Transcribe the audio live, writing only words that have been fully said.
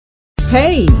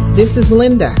Hey, this is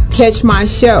Linda. Catch my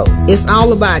show. It's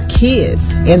all about kids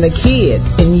and the kid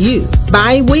in you.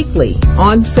 Bi-weekly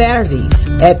on Saturdays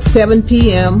at 7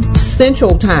 p.m.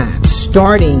 Central Time,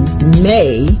 starting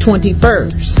May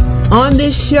 21st. On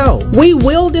this show, we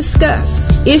will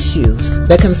discuss issues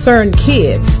that concern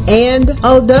kids and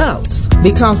adults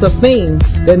because of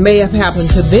things that may have happened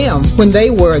to them when they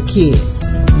were a kid.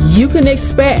 You can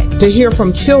expect to hear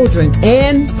from children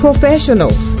and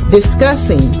professionals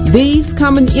discussing these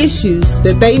common issues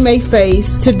that they may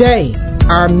face today.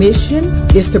 Our mission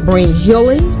is to bring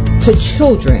healing to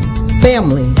children,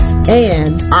 families,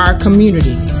 and our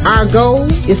community. Our goal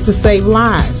is to save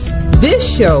lives.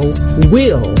 This show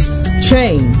will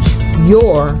change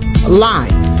your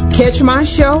life. Catch my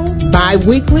show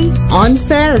bi-weekly on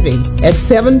Saturday at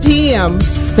 7 p.m.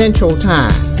 Central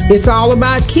Time. It's all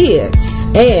about kids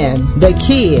and the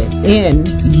kid in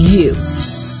you.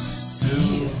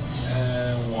 2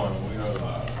 and 1, we are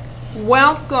live.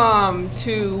 Welcome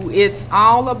to It's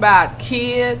All About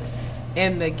Kids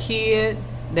and the Kid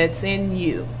That's in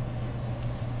You.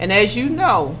 And as you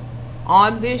know,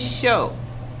 on this show,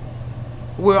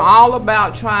 we're all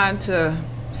about trying to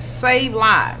save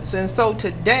lives. And so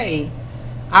today,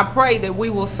 I pray that we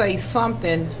will say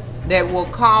something that will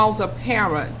cause a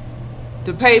parent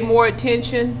to pay more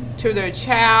attention to their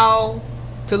child,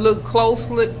 to look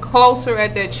closer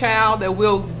at their child,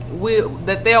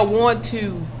 that they'll want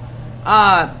to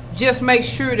just make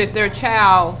sure that their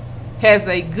child has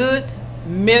a good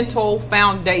mental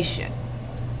foundation.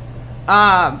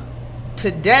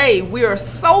 Today, we are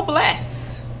so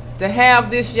blessed to have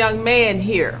this young man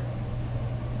here.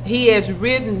 He has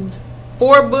written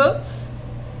 4 books.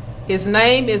 His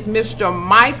name is Mr.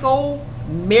 Michael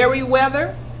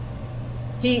Merriweather.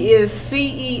 He is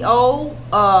CEO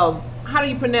of, how do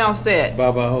you pronounce that?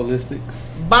 Baba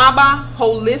Holistics. Baba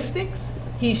Holistics.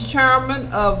 He's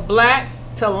chairman of Black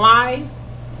to Life.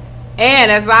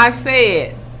 And as I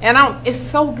said, and it's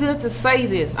so good to say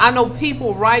this. I know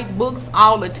people write books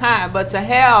all the time, but to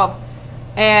have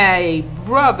a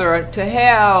brother, to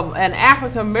have an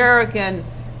African American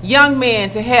young man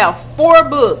to have 4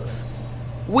 books,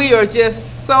 we are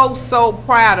just so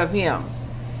proud of him.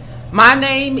 My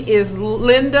name is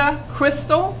Linda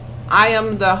Crystal. I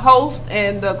am the host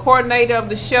and the coordinator of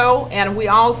the show, and we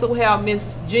also have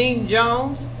Miss Jean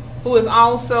Jones, who is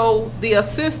also the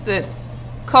assistant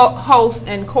host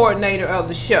and coordinator of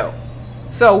the show.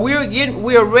 So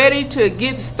we're ready to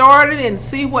get started and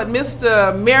see what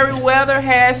Mr. Merriweather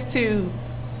has to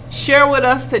share with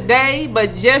us today.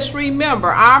 But just remember,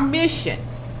 our mission,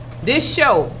 this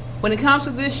show, when it comes to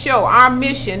this show, our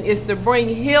mission is to bring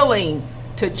healing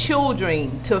to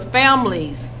children, to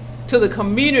families, to the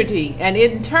community, and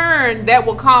in turn that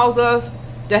will cause us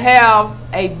to have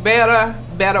a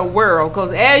better world.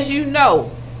 Because as you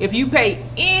know, if you pay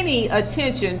any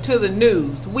attention to the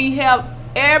news, we have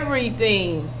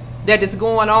everything that is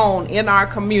going on in our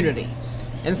communities.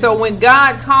 And so when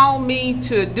God called me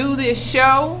to do this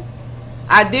show,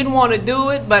 I didn't want to do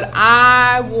it, but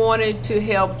I wanted to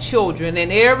help children.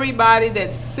 And everybody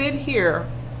that sit here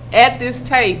at this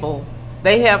table,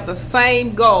 they have the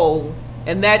same goal,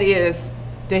 and that is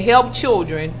to help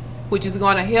children, which is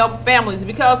going to help families.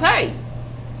 Because, hey,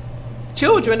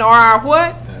 children are our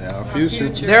what? They're our future.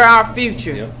 They're our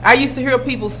future. Yep. I used to hear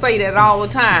people say that all the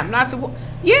time. And I said, well,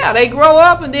 yeah, they grow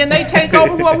up and then they take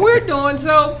over what we're doing,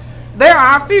 so they're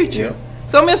our future. Yep.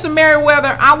 So, Mr.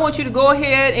 Merriweather, I want you to go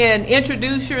ahead and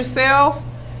introduce yourself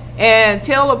and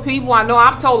tell the people, I know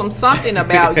I've told them something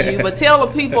about you, but tell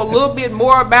the people a little bit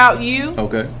more about you.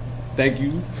 Okay. Thank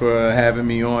you for having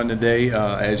me on today.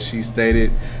 As she stated,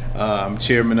 I'm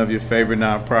chairman of your favorite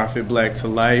nonprofit, Black to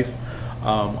Life,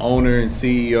 owner and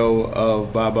CEO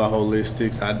of Baba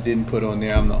Holistics. I didn't put on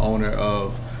there, I'm the owner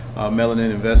of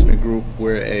Melanin Investment Group.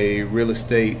 We're a real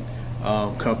estate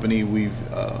company. We've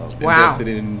invested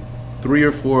in 3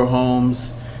 or 4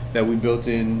 homes that we built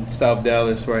in South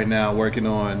Dallas right now, working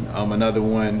on another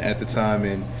one at the time.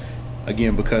 And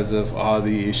again, because of all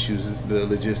the issues, the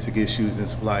logistic issues and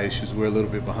supply issues, we're a little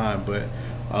bit behind. But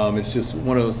it's just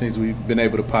one of those things. We've been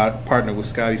able to partner with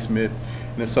Scotty Smith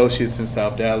and Associates in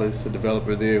South Dallas, a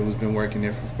developer there who's been working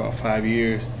there for about 5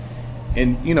 years,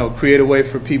 and create a way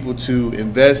for people to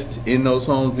invest in those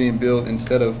homes being built.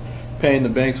 Instead of paying the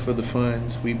banks for the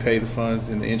funds, we pay the funds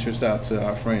and the interest out to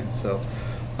our friends. So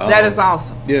that is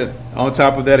awesome. Yeah. On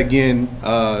top of that, again,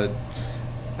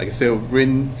 like I said, I've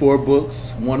written 4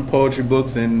 books, 1 poetry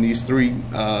books, and these 3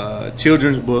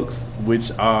 children's books,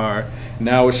 which are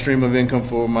now a stream of income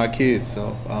for my kids.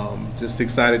 So just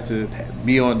excited to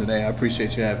be on today. I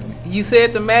appreciate you having me. You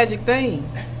said the magic thing.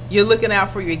 you're looking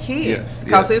out for your kids. Yes,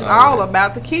 because yes, it's all always.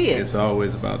 about the kids. It's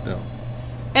always about them.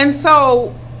 And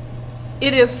so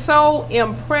it is so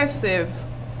impressive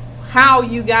how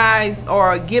you guys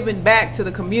are giving back to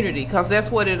the community, because that's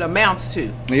what it amounts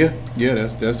to. Yeah,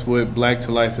 that's what Black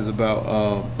to Life is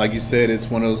about. Like you said, it's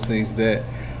one of those things that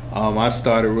I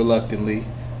started reluctantly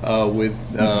with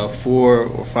 4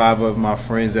 or 5 of my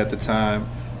friends at the time.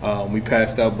 We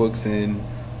passed out books on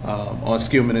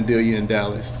Skillman and Delia in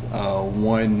Dallas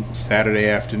one Saturday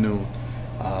afternoon.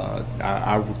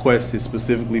 I requested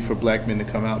specifically for black men to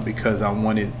come out because I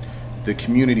wanted the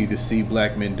community to see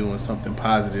black men doing something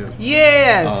positive.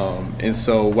 Yes. And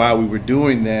so while we were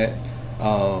doing that,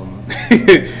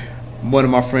 one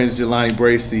of my friends, Jelani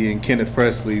Bracey and Kenneth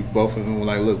Presley, both of them were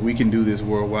like, "Look, we can do this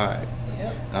worldwide."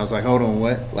 Yep. I was like, "Hold on,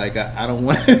 what? Like, I don't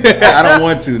want, I don't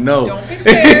want to. No, don't be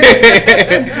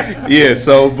scared." Yeah.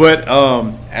 So, but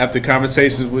after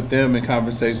conversations with them and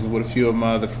conversations with a few of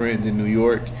my other friends in New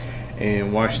York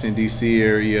and Washington D.C.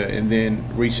 area, and then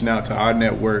reaching out to our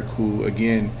network, who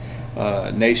again.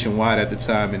 Nationwide at the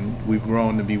time, and we've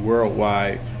grown to be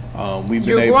worldwide.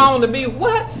 You're grown to be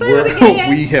what? Say it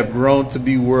again. We have grown to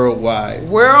be worldwide.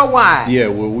 Worldwide. Yeah,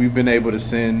 well, we've been able to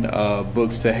send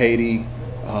books to Haiti,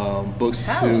 books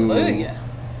Hallelujah.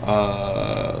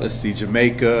 to let's see,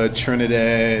 Jamaica,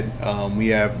 Trinidad. We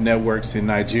have networks in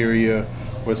Nigeria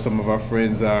where some of our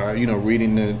friends are,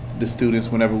 reading the students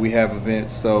whenever we have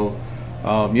events. So,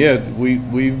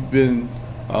 we've been.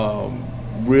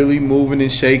 Really moving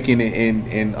and shaking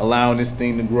and allowing this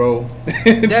thing to grow.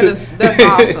 That's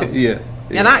awesome. Yeah.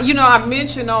 And I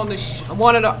mentioned on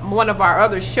one of our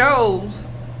other shows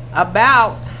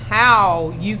about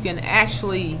how you can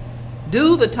actually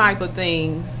do the type of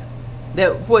things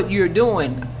that what you're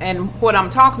doing. And what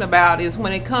I'm talking about is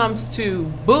when it comes to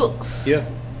books. Yeah.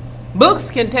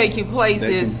 Books can take you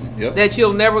places that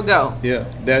you'll never go. Yeah.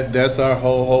 That's our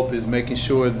whole hope, is making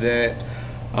sure that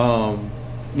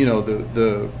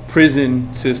the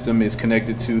prison system is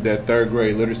connected to that 3rd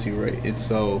grade literacy rate. And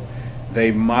so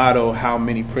they model how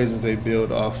many prisons they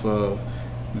build off of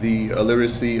the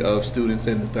illiteracy of students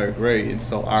in the 3rd grade. And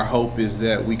so our hope is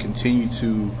that we continue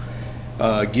to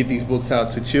get these books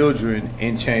out to children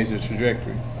and change their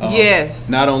trajectory. Yes.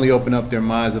 Not only open up their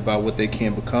minds about what they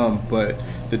can become, but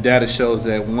the data shows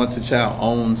that once a child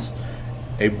owns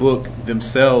a book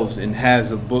themselves and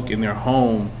has a book in their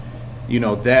home,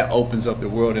 that opens up the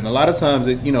world. And a lot of times,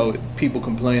 people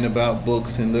complain about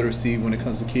books and literacy when it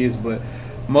comes to kids, but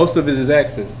most of it is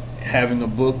access. Having a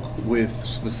book with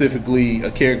specifically a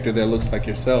character that looks like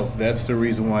yourself. That's the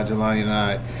reason why Jelani and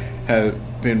I have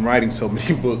been writing so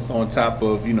many books, on top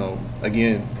of,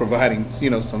 again, providing,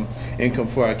 some income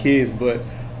for our kids. But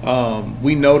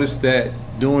we noticed that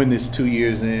doing this 2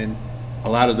 years in, a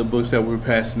lot of the books that we were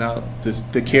passing out,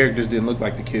 the characters didn't look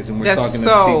like the kids. And we're talking to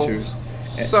the teachers.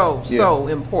 So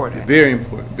important. Very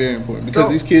important. Because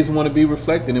these kids want to be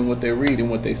reflected in what they read and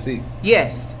what they see.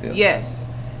 Yes.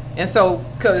 And so,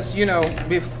 because,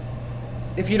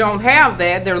 if you don't have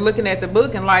that, they're looking at the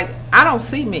book and like, I don't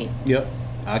see me. Yep.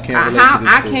 I can't relate to this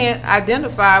I can't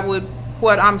identify with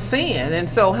what I'm seeing. And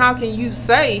so how can you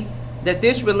say that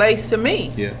this relates to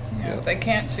me? Yeah. They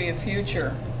can't see a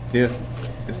future. Yeah.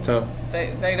 It's tough.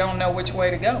 They don't know which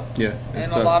way to go. Yeah, and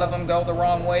tough. A lot of them go the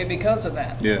wrong way because of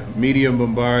that. Yeah, media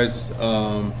bombards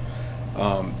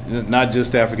not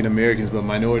just African Americans but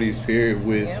minorities, period,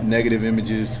 with negative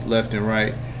images left and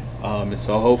right. And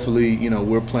so hopefully,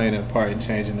 we're playing a part in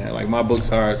changing that. Like, my books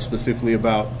are specifically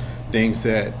about things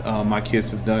that my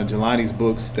kids have done. Jelani's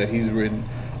books that he's written,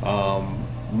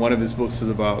 one of his books is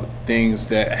about things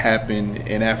that happened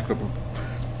in Africa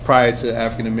prior to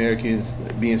African Americans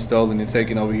being stolen and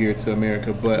taken over here to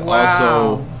America. But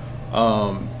also,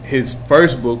 his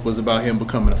first book was about him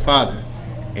becoming a father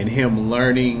and him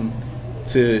learning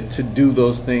to do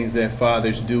those things that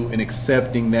fathers do and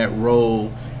accepting that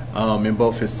role in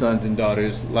both his sons and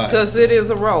daughters' lives. Because it is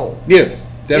a role. Yeah,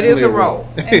 definitely it is a role.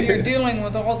 And you're dealing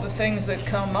with all the things that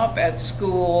come up at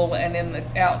school and in the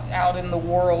out in the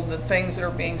world, the things that are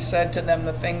being said to them,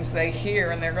 the things they hear,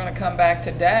 and they're going to come back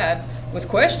to Dad with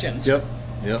questions. Yep.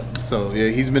 So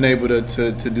he's been able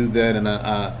to do that, and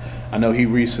I know he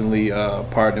recently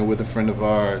partnered with a friend of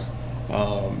ours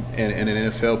and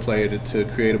an NFL player to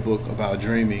create a book about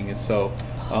dreaming. And so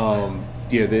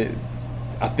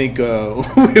I think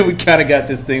we kind of got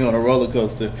this thing on a roller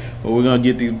coaster, but we're gonna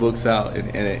get these books out,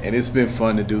 and it's been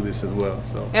fun to do this as well.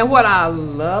 So, and what I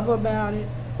love about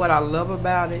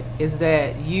it is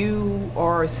that you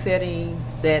are setting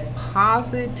that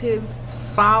positive,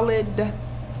 solid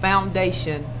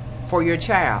foundation for your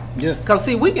child. Yeah. Because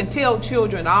see, we can tell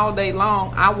children all day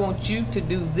long, I want you to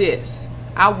do this.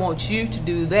 I want you to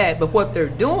do that. But what they're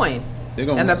doing,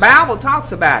 and the watch Bible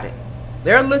talks about it,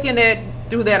 they're looking at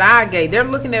through that eye gate. They're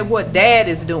looking at what dad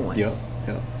is doing. Yep.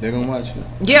 They're gonna watch you.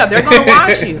 Yeah, they're gonna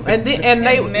watch you, and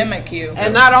they mimic you.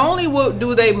 And not only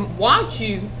do they watch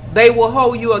you, they will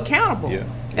hold you accountable. Yeah.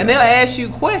 And they'll ask you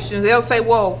questions. They'll say,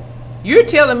 "Well, you're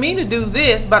telling me to do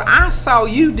this, but I saw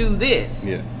you do this.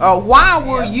 Yeah. Or why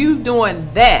were you doing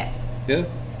that?" Yeah.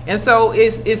 And so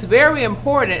it's very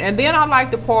important. And then I like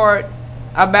the part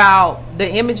about the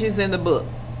images in the book.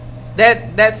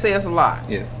 That says a lot.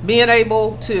 Yeah. Being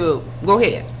able to go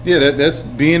ahead. Yeah, that's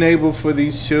being able for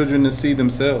these children to see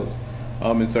themselves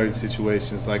in certain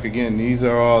situations. Like, again, these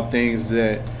are all things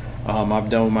that I've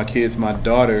done with my kids. My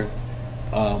daughter,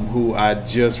 who I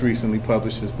just recently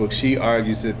published this book, she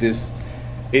argues that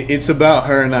it's about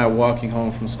her and I walking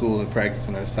home from school and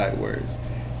practicing our sight words.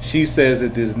 She says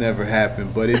that this never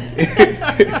happened, but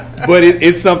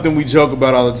it's something we joke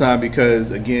about all the time because,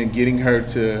 again, getting her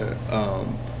to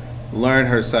learn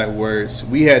her sight words,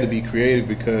 we had to be creative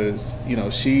because,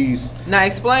 she's... Now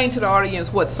explain to the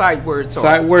audience what sight words are.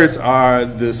 Sight words are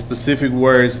the specific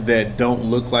words that don't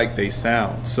look like they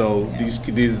sound. So these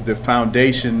is the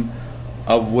foundation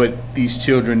of what these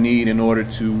children need in order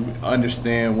to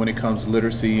understand when it comes to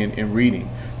literacy and reading.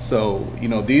 So,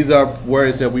 these are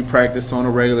words that we practice on a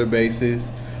regular basis.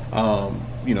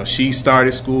 She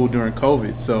started school during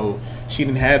COVID, so she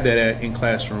didn't have that in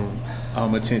classroom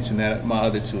attention that my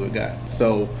other two had got.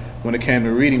 So when it came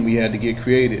to reading, we had to get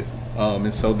creative.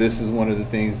 And so this is one of the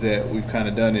things that we've kind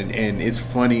of done. And it's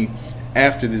funny,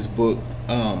 after this book,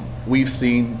 we've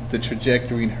seen the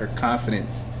trajectory in her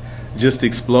confidence just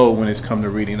explode when it's come to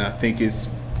reading. I think it's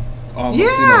almost,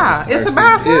 it's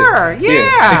about her.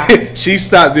 Yeah. She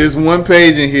stopped. There's one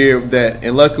page in here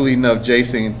and luckily enough,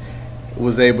 Jason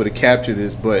was able to capture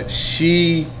this, but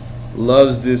she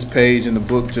loves this page in the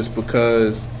book just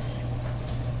because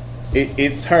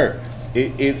it's her.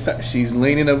 She's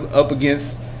leaning up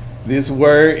against this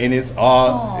word, and it's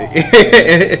all.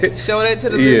 Show that to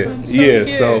the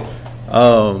listeners. So,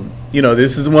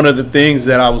 this is one of the things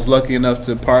that I was lucky enough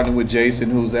to partner with Jason,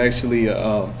 who's actually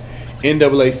a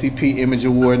NAACP Image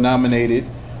Award nominated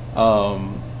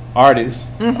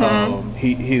artist. Mm-hmm.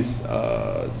 His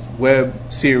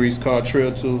web series called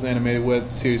Trail Tunes, animated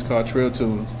web series called Trail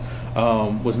Tunes,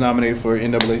 was nominated for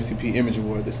NAACP Image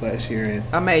Award this last year. And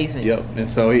amazing. Yep. And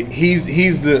so he's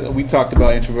we talked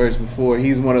about introverts before.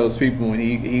 He's one of those people when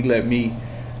he let me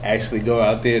actually go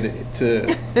out there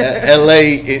to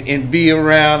LA and be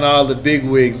around all the big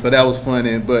wigs. So that was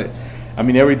fun. But I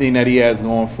mean, everything that he has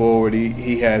going forward,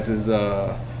 he has his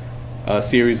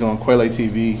series on Quelle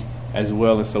TV as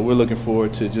well. And so we're looking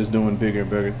forward to just doing bigger and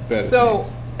better so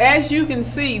things. As you can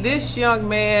see, this young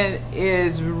man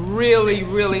is really,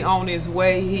 really on his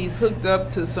way. He's hooked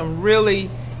up to some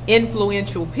really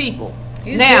influential people.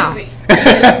 He's busy.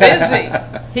 He's busy.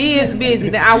 He is busy.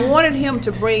 Now, I wanted him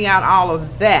to bring out all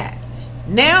of that.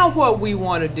 Now what we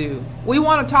want to do, we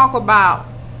want to talk about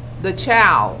the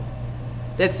child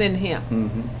that's in him.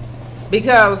 Mm-hmm.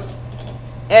 Because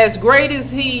as great as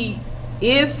he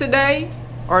is today,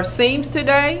 or seems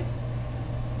today,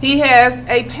 he has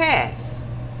a past.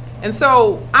 And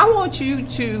so I want you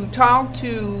to talk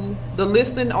to the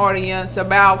listening audience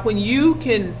about when you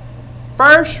can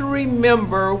first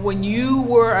remember when you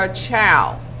were a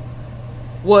child.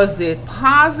 Was it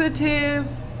positive,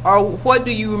 or what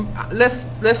do you? Let's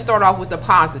start off with the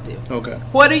positive. Okay.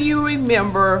 What do you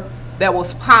remember that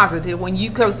was positive when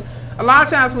you? Because a lot of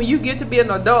times when you get to be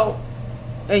an adult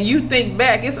and you think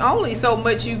back, it's only so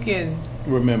much you can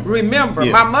remember.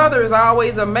 Yeah. My mother is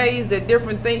always amazed at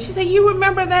different things. She said, "You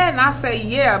remember that?" And I say,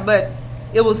 "Yeah," but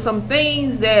it was some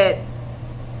things that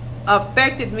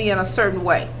affected me in a certain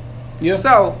way. Yeah.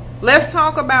 So let's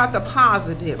talk about the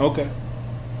positive. Okay.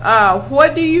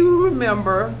 What do you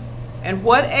remember, and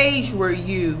what age were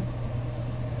you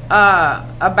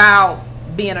about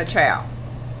being a child?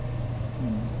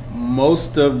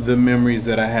 Most of the memories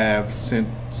that I have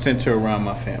center around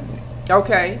my family.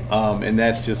 Okay. And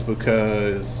that's just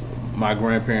because my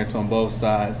grandparents on both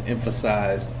sides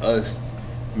emphasized us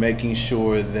making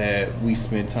sure that we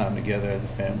spend time together as a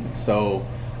family. So,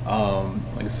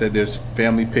 like I said, there's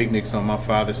family picnics on my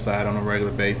father's side on a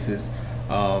regular basis.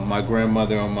 My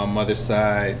grandmother on my mother's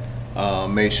side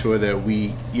made sure that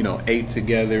we, ate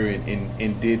together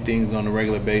and did things on a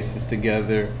regular basis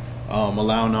together,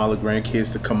 allowing all the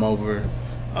grandkids to come over,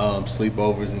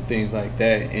 sleepovers and things like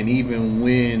that. And even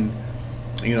when,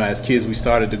 as kids we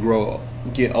started to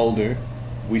get older,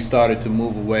 we started to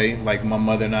move away. Like my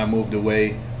mother and I moved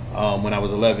away when I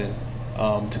was 11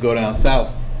 to go down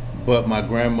south. But my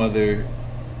grandmother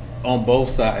on both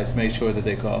sides made sure that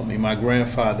they called me. My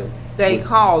grandfather. They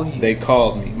called you. They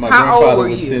called me. My How old grandfather were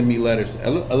would you? send me letters.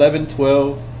 11,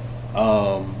 12.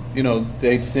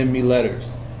 They'd send me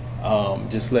letters.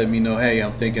 Just let me know, hey,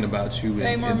 I'm thinking about you.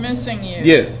 They were missing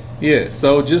you. Yeah.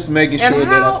 So just making And sure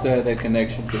that how- I still had that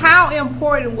connection to them. How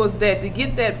important was that to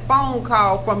get that phone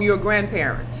call from your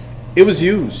grandparents? It was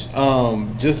huge.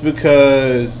 Just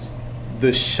because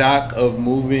the shock of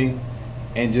moving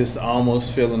and just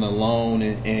almost feeling alone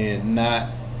and not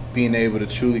being able to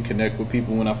truly connect with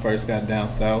people when I first got down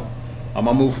south. I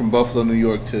moved from Buffalo, New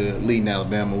York to Leeton,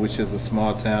 Alabama, which is a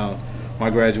small town. My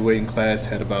graduating class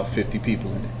had about 50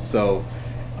 people in it. So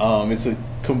it's a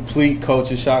complete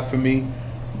culture shock for me.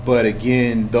 But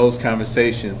again, those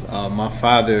conversations, my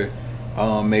father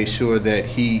made sure that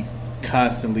he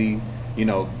constantly,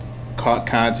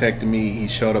 contacted me. He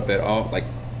showed up at all. Like,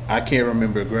 I can't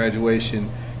remember a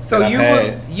graduation. So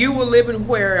that you were living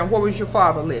where, and where was your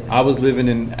father living? I was living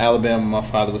in Alabama. My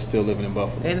father was still living in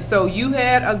Buffalo. And so you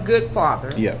had a good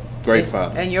father. Yeah, great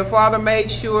father. And your father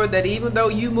made sure that even though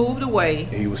you moved away,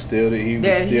 He was still he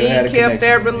that still he had a kept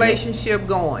their connection. relationship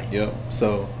going. Yep.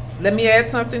 So Let me add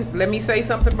something. Let me say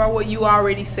something about what you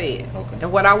already said. Okay.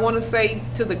 And what I want to say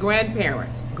to the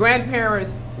grandparents.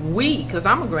 Grandparents, because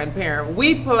I'm a grandparent,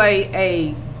 we play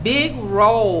a big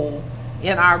role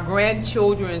in our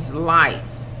grandchildren's life.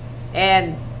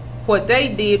 And what they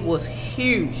did was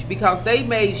huge because they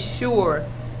made sure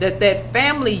that that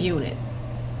family unit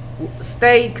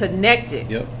stayed connected.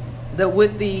 yep.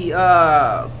 With the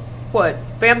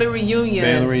family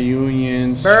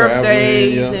reunions, traveling,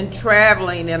 birthdays, yep. and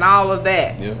traveling and all of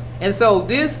that. Yep. And so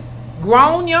this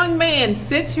grown young man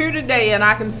sits here today, and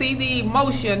I can see the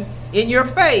emotion in your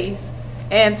face,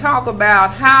 and talk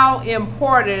about how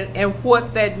important and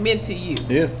what that meant to you.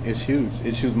 Yeah, it's huge.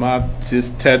 It's huge. My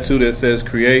just tattoo that says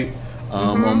 "Create"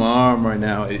 on my arm right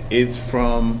now. It's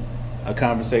from a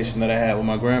conversation that I had with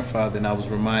my grandfather, and I was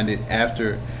reminded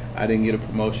after I didn't get a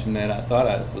promotion that I thought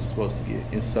I was supposed to get.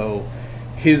 And so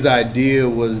his idea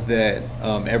was that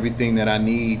everything that I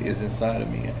need is inside of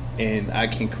me, and I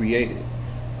can create it.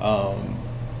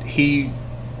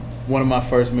 One of my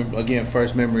first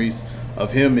memories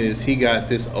of him is he got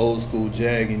this old school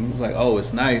Jag, and he was like, "Oh,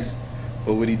 it's nice,"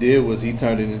 but what he did was he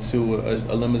turned it into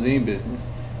a limousine business.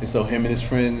 And so him and his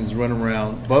friends running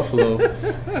around Buffalo,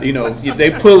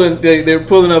 they're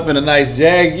pulling up in a nice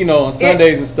Jag, on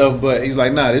Sundays and stuff. But he's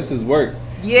like, "Nah, this is work.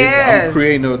 Yes. I'm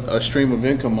creating a stream of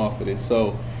income off of this."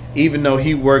 So even though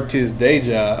he worked his day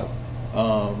job,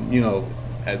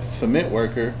 as a cement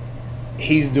worker,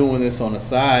 he's doing this on the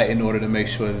side in order to make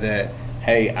sure that,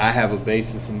 hey, I have a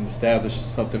basis and establish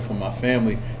something for my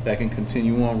family that can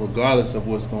continue on regardless of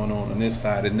what's going on this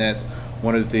side. And that's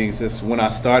one of the things that's when I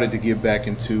started to get back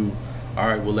into, all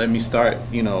right, well, let me start,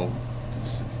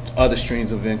 other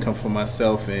streams of income for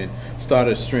myself and start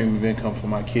a stream of income for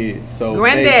my kids. So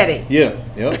Granddaddy.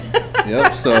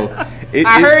 Yep. So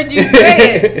I heard you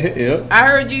say it. Yep. I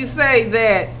heard you say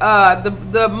that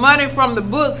the money from the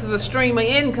books is a stream of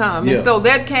income, Yeah. and so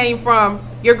that came from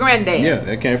your granddad. Yeah,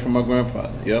 that came from my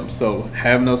grandfather. Yep. So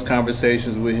having those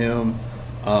conversations with him,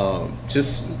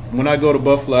 just when I go to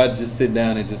Buffalo, I just sit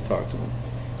down and just talk to him.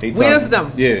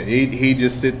 Wisdom. He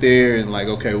just sit there and like,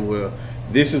 okay, well,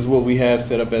 this is what we have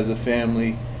set up as a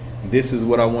family. This is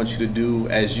what I want you to do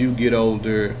as you get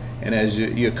older and as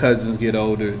your cousins get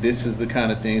older. This is the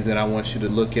kind of things that I want you to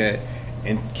look at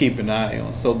and keep an eye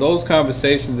on. So those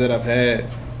conversations that I've had,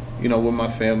 with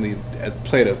my family has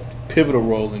played a pivotal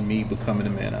role in me becoming the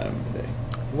man I am today.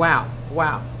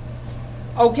 Wow.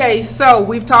 Okay, so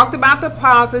we've talked about the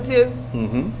positive.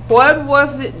 Mm-hmm. What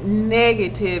was it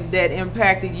negative that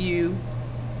impacted you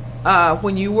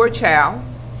when you were a child?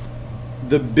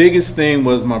 The biggest thing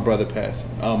was my brother passing.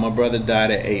 My brother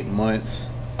died at 8 months.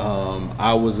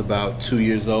 I was about 2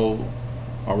 years old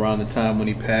around the time when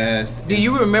he passed. Do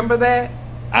you remember that?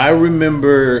 I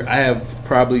remember I have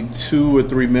probably 2 or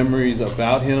 3 memories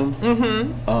about him.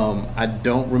 Mm-hmm. I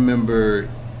don't remember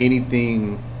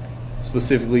anything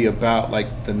specifically about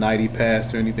like the night he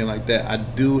passed or anything like that. I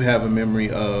do have a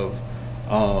memory of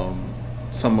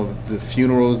some of the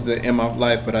funerals that in my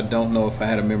life, but I don't know if I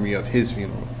had a memory of his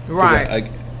funeral. Right.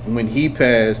 When he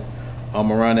passed,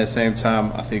 around that same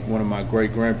time, I think one of my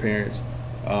great grandparents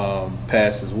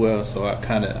passed as well. So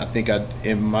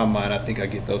in my mind, I think I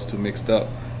get those two mixed up.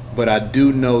 But I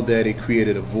do know that it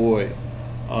created a void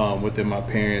within my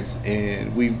parents,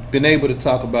 and we've been able to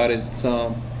talk about it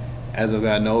some as I've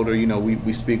gotten older.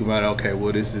 We speak about, okay,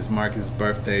 well, this is Marcus'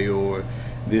 birthday, or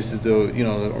this is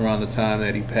around the time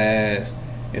that he passed.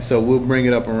 And so we'll bring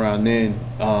it up around then.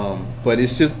 But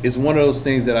it's one of those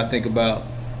things that I think about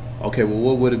okay, well,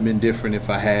 what would have been different if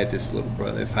I had this little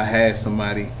brother, if I had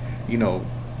somebody,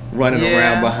 running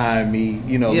around behind me,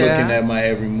 looking at my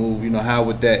every move, how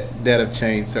would that have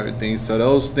changed certain things? So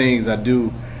those things I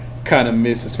do kind of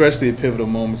miss, especially at pivotal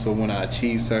moments or when I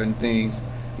achieve certain things.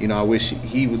 I wish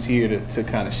he was here to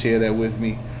kind of share that with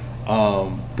me.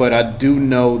 But I do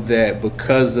know that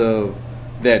because of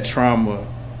that trauma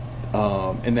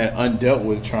and that undealt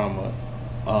with trauma,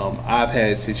 I've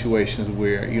had situations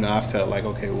where, I felt like,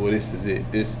 okay, well, this is it.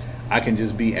 I can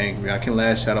just be angry. I can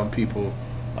lash out on people.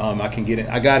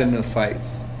 I got into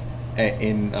fights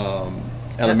in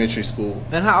elementary school.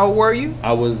 And how old were you?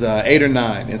 I was 8 or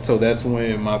 9, and so that's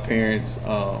when my parents,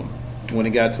 when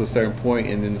it got to a certain point,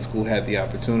 and then the school had the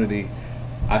opportunity,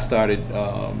 I started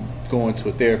going to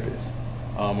a therapist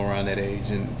around that age,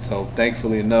 and so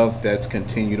thankfully enough, that's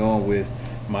continued on with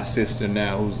my sister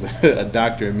now, who's a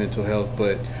doctor in mental health,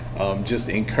 but just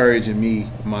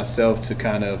encouraging myself to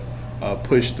kind of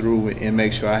push through and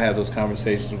make sure I have those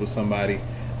conversations with somebody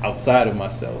outside of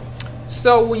myself.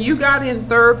 So when you got in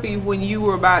therapy when you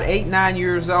were about 8, 9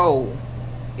 years old,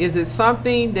 is it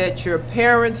something that your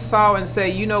parents saw and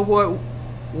say, you know what,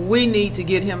 we need to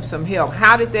get him some help?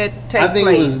 How did that take place? I think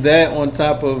it was that on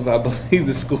top of, I believe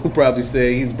the school probably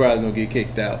said he's probably going to get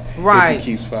kicked out if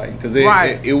he keeps fighting. Because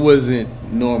it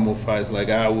wasn't normal fights. Like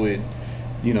I would,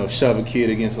 shove a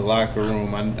kid against a locker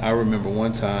room. I remember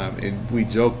one time, and we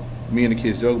joke, me and the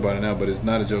kids joke about it now, but it's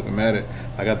not a joking matter.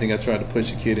 Like I think I tried to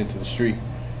push a kid into the street.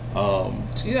 So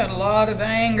you had a lot of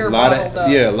anger bottled up.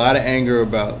 Yeah, a lot of anger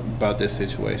about this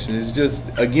situation. It's just,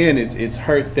 again, it's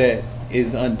hurt that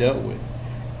is undealt with.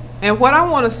 And what I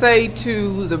want to say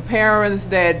to the parents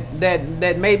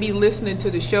that may be listening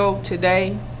to the show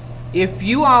today, if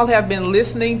you all have been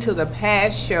listening to the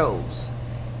past shows,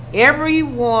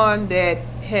 everyone that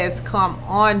has come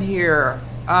on here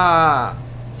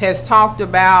has talked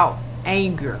about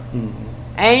anger. Mm-hmm.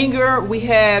 Anger, we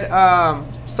had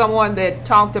someone that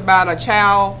talked about a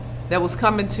child that was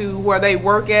coming to where they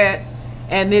work at,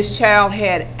 and this child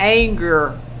had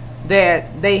anger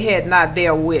that they had not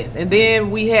dealt with. And then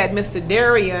we had Mr.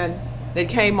 Darian that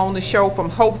came on the show from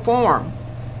Hope Farm,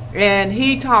 and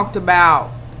he talked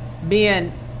about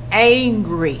being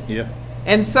angry. Yeah.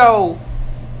 And so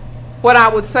what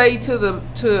I would say to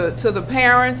the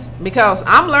parents, because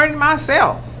I'm learning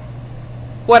myself,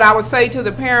 what I would say to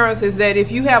the parents is that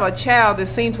if you have a child that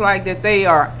seems like that they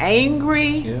are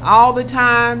angry all the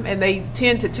time and they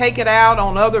tend to take it out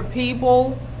on other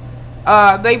people,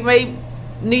 they may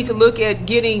need to look at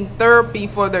getting therapy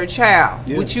for their child.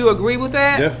 Yeah. Would you agree with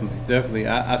that? Definitely.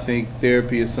 I think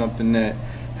therapy is something that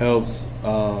helps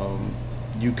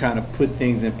you kind of put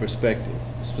things in perspective,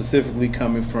 specifically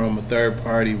coming from a third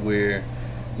party where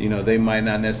they might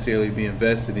not necessarily be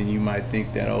invested, and you might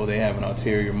think that, they have an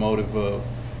ulterior motive of,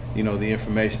 the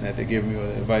information that they're giving me or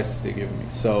the advice that they're giving me.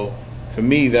 So for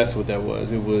me, that's what that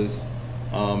was. It was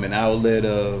an outlet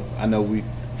of,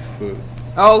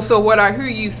 so what I hear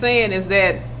you saying is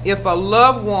that if a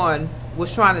loved one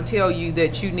was trying to tell you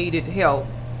that you needed help.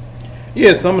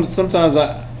 Yeah, sometimes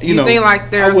you think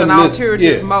like there's an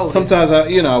alternative motive. Sometimes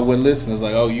I wouldn't listen. It's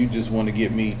like, you just want to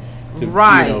get me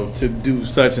to to do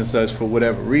such and such for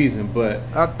whatever reason, but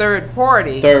a third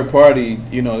party,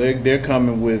 they're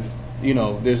coming with,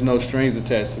 there's no strings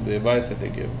attached to the advice that they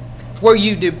give. Were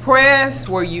you depressed?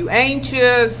 Were you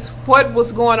anxious? What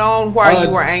was going on while you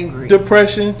were angry?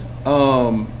 Depression,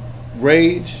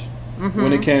 rage. Mm-hmm.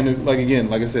 When it came to,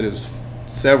 like I said, it was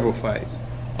several fights.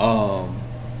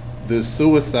 The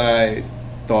suicidal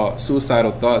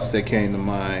thoughts that came to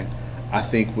mind, I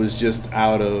think, was just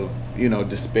out of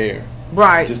despair.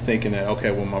 Right. Just thinking that,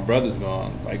 okay, well, my brother's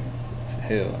gone. Like,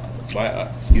 hell,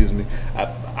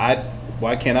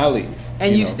 why can't I leave?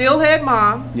 And you still had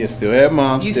mom. Yeah, still had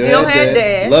mom. You still had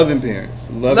dad. Loving parents.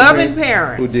 Loving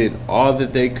parents. Who did all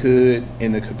that they could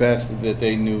in the capacity that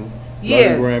they knew.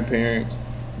 Yes. Loving grandparents.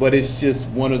 But it's just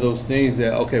one of those things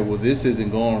that, okay, well, this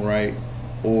isn't going right,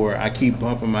 or I keep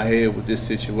bumping my head with this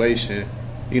situation.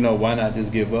 Why not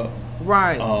just give up?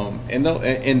 Right.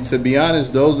 And to be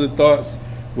honest, those are thoughts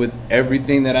with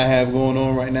everything that I have going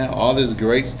on right now, all this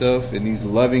great stuff and these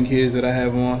loving kids that I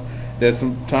have on. There's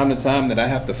some time to time that I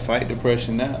have to fight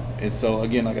depression now. And so,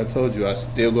 again, like I told you, I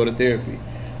still go to therapy.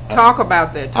 Talk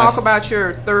about that. Talk about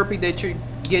your therapy that you're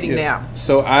getting now.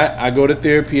 So I go to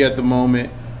therapy at the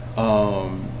moment,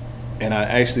 and I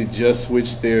actually just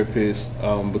switched therapists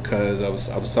because I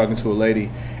was talking to a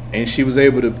lady, and she was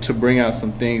able to bring out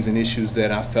some things and issues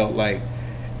that I felt like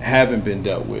haven't been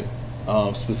dealt with,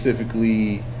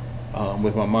 specifically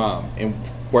with my mom, and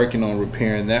working on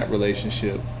repairing that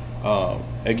relationship.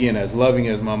 again, as loving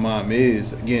as my mom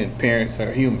is, again, parents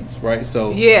are humans, right?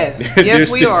 So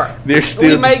yes, we are. They're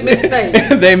still, we make mistakes.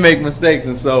 They make mistakes,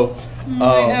 and so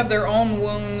they have their own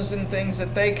wounds and things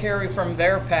that they carry from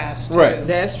their past. Right. Too.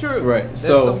 That's true. Right. That's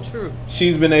so true.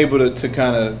 She's been able to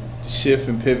kind of shift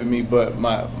and pivot me, but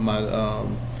my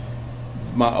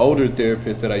older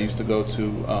therapist that I used to go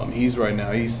to, he's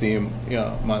seeing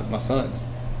my sons,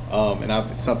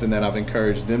 and something that I've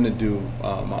encouraged them to do.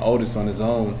 My oldest on his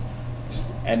own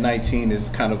at 19 is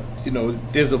kind of,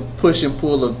 there's a push and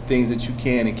pull of things that you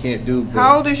can and can't do.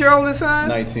 How old is your oldest son?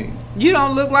 19. You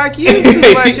don't look like you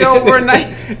too much over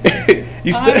 19.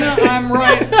 I'm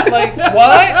right. Like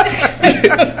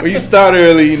what? When you start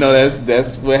early,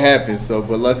 that's what happens. So,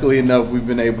 but luckily enough, we've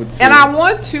been able to. And I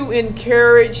want to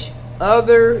encourage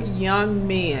other young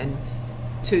men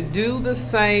to do the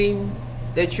same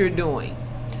that you're doing.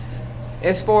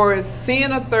 As far as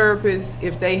seeing a therapist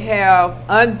if they have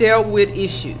undealt with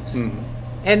issues. Mm-hmm.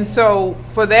 And so,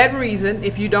 for that reason,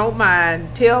 if you don't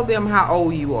mind, tell them how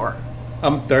old you are.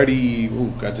 I'm 30.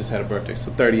 I just had a birthday, so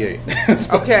 38.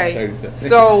 Okay. 37.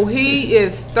 So he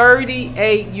is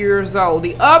 38 years old.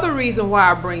 The other reason why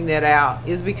I bring that out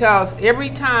is because every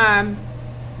time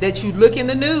that you look in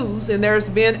the news and there's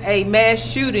been a mass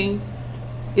shooting,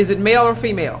 is it male or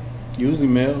female? Usually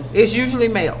males. It's usually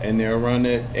male. And they're around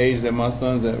that age that my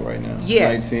son's at right now.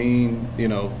 Yes. 19,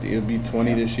 it'll be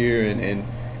 20 this year, and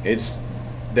it's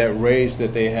that rage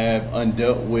that they have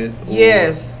undealt with. Or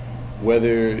yes.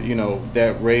 Whether,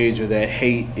 that rage or that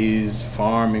hate is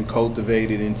farmed and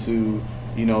cultivated into,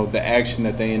 the action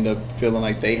that they end up feeling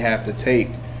like they have to take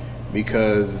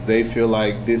because they feel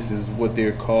like this is what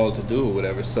they're called to do or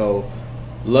whatever. So,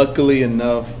 luckily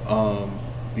enough,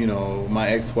 my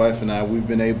ex-wife and I, we've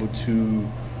been able to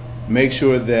make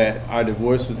sure that our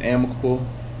divorce was amicable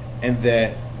and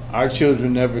that our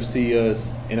children never see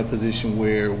us in a position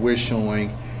where we're showing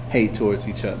hate towards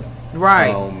each other.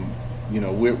 Right.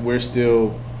 We're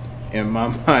still, in my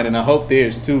mind, and I hope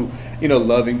theirs too,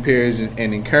 loving parents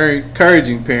and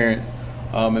encouraging parents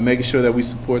and making sure that we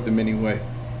support them anyway.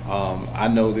 I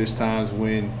know there's times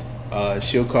when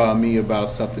she'll call me about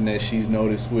something that she's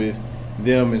noticed with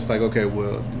them. It's like, okay,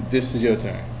 well, this is your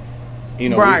turn.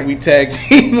 Right. We tag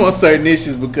team on certain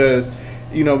issues because,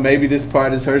 maybe this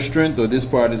part is her strength or this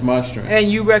part is my strength. And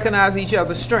you recognize each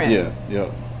other's strength.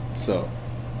 Yeah. So.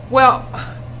 Well,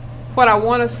 what I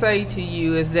want to say to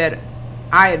you is that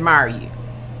I admire you.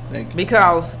 Thank you.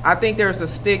 Because I think there's a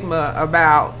stigma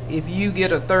about if you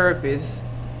get a therapist,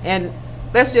 and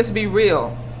let's just be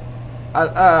real,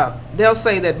 they'll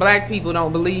say that black people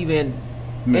don't believe in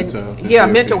mental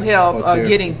health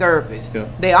getting therapists. Yeah.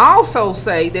 They also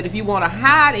say that if you want to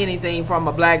hide anything from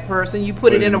a black person, you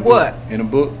put it in a what? In a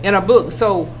book. In a book.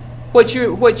 So what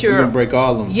you're we're gonna break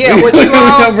all of them. Yeah, what you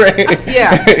all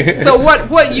yeah. So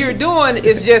what you're doing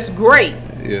is just great.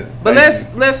 Yeah. But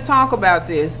let's talk about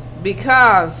this,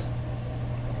 because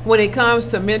when it comes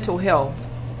to mental health,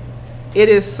 it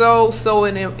is so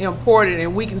important,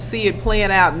 and we can see it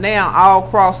playing out now all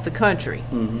across the country.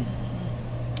 Mm-hmm.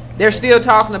 They're still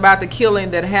talking about the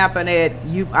killing that happened at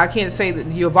I can't say that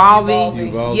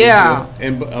Uvalde. Yeah.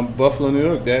 In Buffalo, New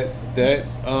York. That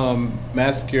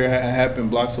massacre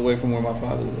happened blocks away from where my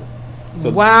father lived. So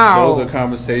wow. Those are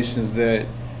conversations that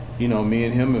me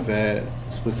and him have had,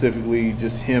 specifically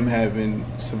just him having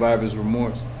survivor's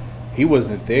remorse. He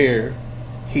wasn't there.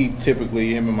 Him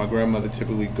and my grandmother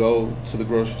typically go to the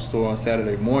grocery store on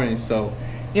Saturday morning. So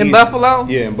in Buffalo?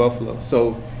 Yeah, in Buffalo.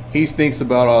 So he thinks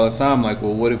about all the time, like,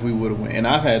 well, what if we would have went? And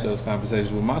I've had those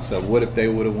conversations with myself. What if they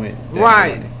would have went that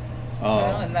right morning?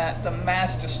 And that the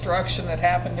mass destruction that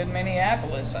happened in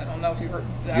Minneapolis. I don't know if you heard.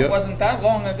 That wasn't that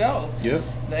long ago. Yep.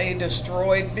 They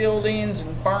destroyed buildings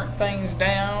and burnt things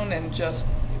down and just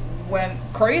went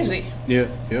crazy. Yeah.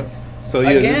 So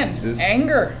again,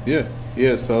 anger.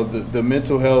 Yeah. So the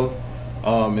mental health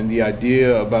and the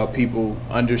idea about people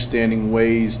understanding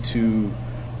ways to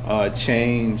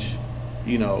change,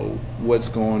 what's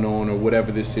going on or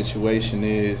whatever this situation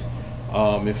is,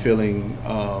 and feeling,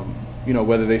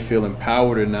 whether they feel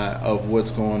empowered or not of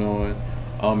what's going on,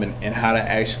 and how to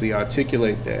actually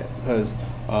articulate that. Because,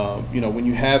 when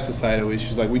you have societal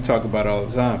issues, like we talk about all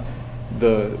the time,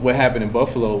 what happened in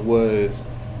Buffalo was,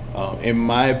 in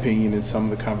my opinion, in some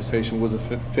of the conversation, was a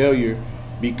failure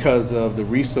because of the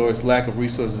lack of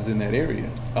resources in that area.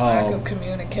 Lack of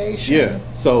communication. Yeah.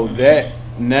 So that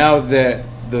now that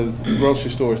the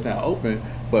grocery store is now open,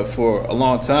 but for a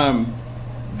long time,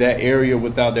 that area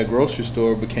without that grocery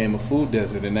store became a food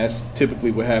desert, and that's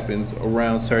typically what happens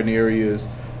around certain areas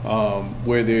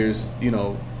where there's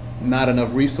not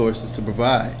enough resources to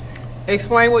provide.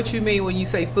 Explain what you mean when you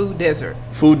say food desert.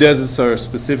 Food deserts are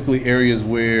specifically areas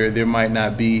where there might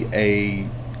not be a,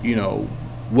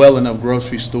 well enough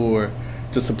grocery store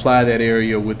to supply that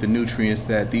area with the nutrients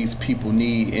that these people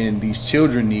need and these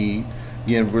children need,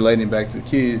 again, relating back to the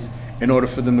kids, in order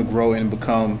for them to grow and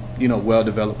become,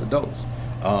 well-developed adults.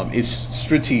 It's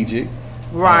strategic.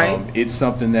 Right. It's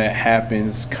something that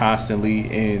happens constantly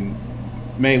in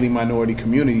mainly minority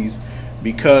communities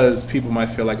because people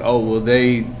might feel like, oh, well,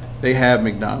 they have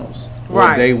McDonald's.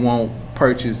 Right. Or they won't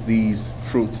purchase these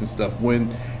fruits and stuff.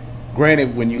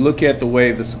 Granted, when you look at the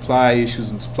way the supply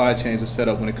issues and supply chains are set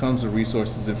up when it comes to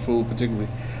resources and food particularly,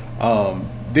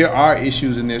 there are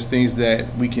issues and there's things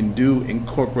that we can do and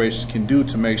corporations can do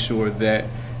to make sure that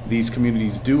these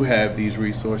communities do have these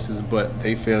resources, but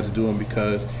they fail to do them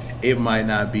because it might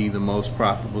not be the most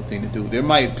profitable thing to do. They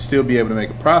might still be able to make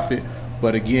a profit,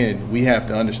 but again, we have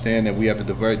to understand that we have to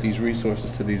divert these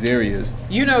resources to these areas.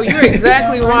 You're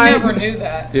exactly right. I never knew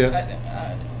that.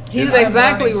 Yeah. He's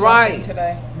exactly right.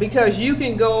 Today. Because you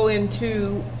can go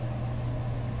into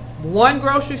one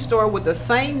grocery store with the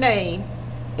same name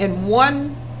in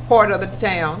one part of the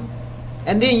town,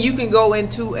 and then you can go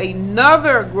into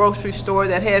another grocery store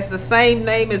that has the same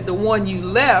name as the one you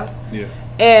left. Yeah.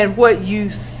 And what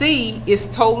you see is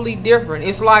totally different.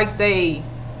 It's like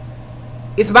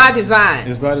it's by design.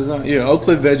 It's by design. Yeah, Oak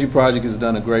Cliff Veggie Project has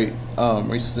done a great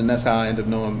research, and that's how I ended up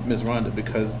knowing Ms. Rhonda,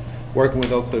 because working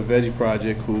with Oak Cliff Veggie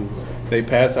Project, who they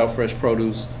pass out fresh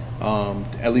produce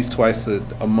at least twice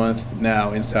a month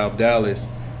now in South Dallas.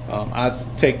 I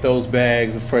take those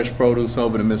bags of fresh produce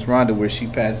over to Ms. Rhonda, where she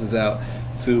passes out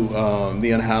to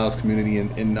the unhoused community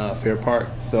in Fair Park.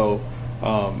 So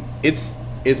it's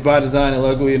by design, and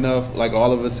luckily enough, like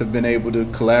all of us have been able to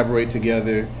collaborate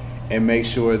together and make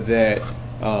sure that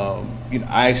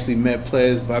I actually met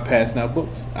Ples by passing out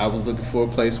books. I was looking for a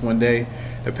place one day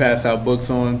to pass out books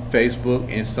on Facebook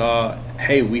and saw,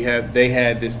 hey, they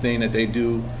had this thing that they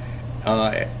do,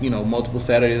 multiple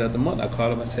Saturdays of the month. I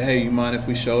called them and said, hey, you mind if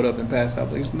we showed up and passed out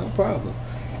books? No problem.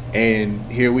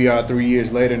 And here we are 3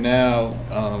 years later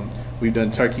now. We've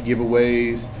done turkey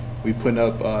giveaways. We put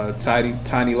up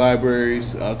tiny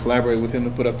libraries, collaborate with him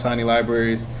to put up tiny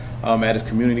libraries at his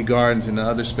community gardens and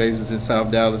other spaces in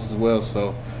South Dallas as well.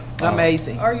 So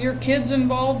amazing. Are your kids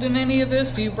involved in any of this?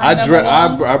 Do you bring them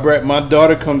along? My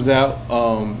daughter comes out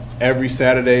every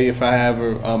Saturday if I have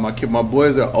her. My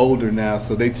boys are older now,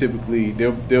 so they typically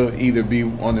they'll either be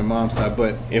on their mom's side.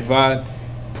 But if I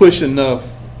push enough,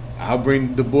 I'll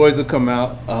bring the boys will come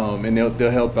out and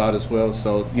they'll help out as well.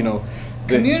 So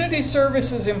community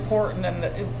service is important,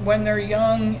 and when they're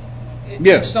young,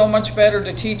 it's so much better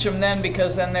to teach them then,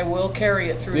 because then they will carry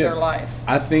it through their life.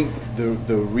 I think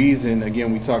the reason,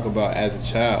 again, we talk about as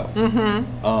a child,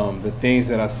 the things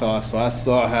that I saw. So I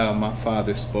saw how my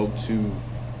father spoke to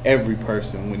every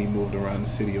person when he moved around the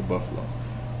city of Buffalo.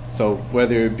 So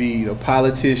whether it be a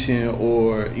politician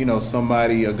or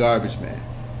somebody, a garbage man,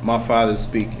 my father's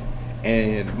speaking.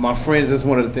 And my friends, that's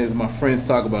one of the things my friends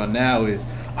talk about now is,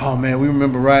 oh man, we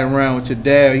remember riding around with your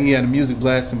dad. He had the music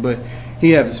blasting, but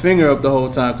he had his finger up the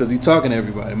whole time because he's talking to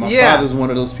everybody. My father's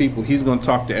one of those people. He's going to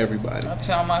talk to everybody. That's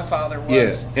how my father was.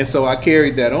 Yes. And so I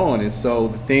carried that on. And so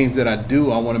the things that I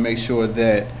do, I want to make sure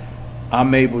that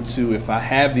I'm able to, if I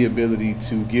have the ability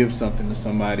to give something to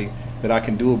somebody, that I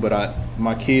can do it. But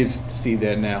my kids see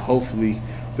that now, hopefully,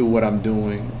 through what I'm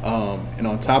doing. And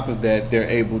on top of that, they're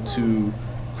able to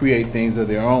create things of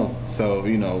their own. So,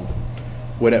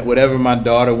 whatever my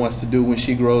daughter wants to do when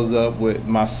she grows up. With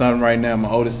my son right now,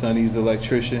 my oldest son, he's an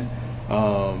electrician.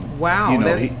 Wow.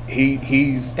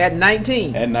 He's at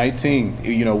 19. At 19,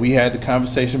 we had the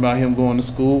conversation about him going to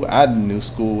school. I knew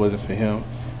school wasn't for him.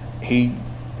 He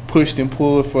pushed and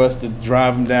pulled for us to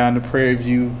drive him down to Prairie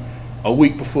View a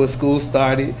week before school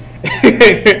started.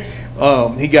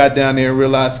 He got down there and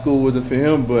realized school wasn't for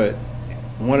him. But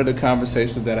one of the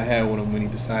conversations that I had with him when he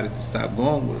decided to stop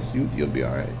going was, "You'll be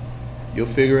all right. You'll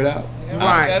figure it out." You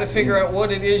got to figure out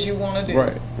what it is you want to do.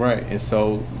 Right. And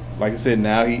so, like I said,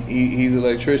 now he's an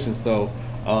electrician. So,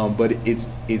 but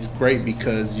it's great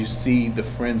because you see the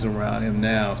friends around him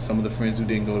now. Some of the friends who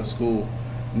didn't go to school,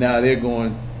 now they're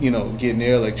going, getting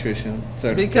their electrician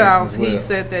certification because as well. He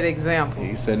set that example.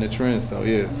 He's setting the trend. So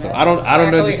yeah. And so I don't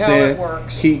understand. How it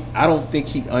works. I don't think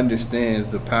he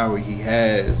understands the power he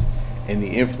has and the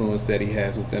influence that he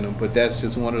has within him. But that's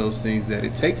just one of those things that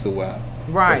it takes a while.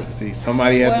 Right. To see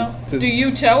somebody. Do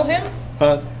you tell him?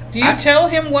 Huh? Do you tell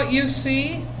him what you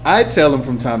see? I tell him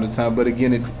from time to time, but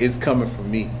again, it's coming from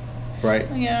me, right?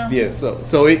 Yeah. Yeah. So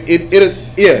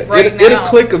it'll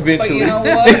click eventually. But you know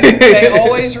what? They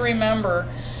always remember,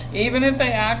 even if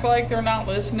they act like they're not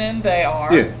listening, they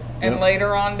are. Yeah. And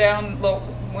later on down,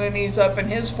 when he's up in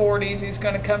his 40s, he's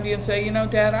going to come to you and say,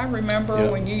 Dad, I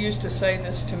remember when you used to say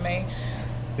this to me.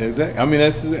 Exactly. I mean,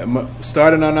 that's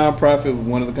starting our nonprofit.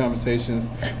 One of the conversations.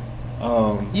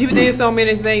 You did so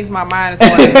many things. My mind is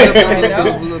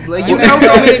going. You know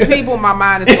so many people. My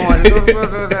mind is going.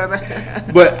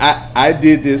 But I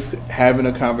did this having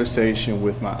a conversation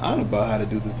with my aunt about how to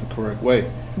do this the correct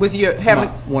way. With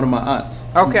one of my aunts.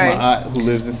 Okay. My aunt who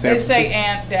lives in San Francisco. They say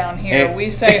aunt down here. Aunt. We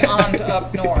say aunt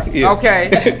up north. Yeah.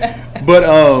 Okay.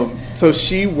 But so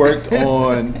she worked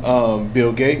on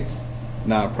Bill Gates'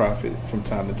 nonprofit from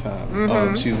time to time.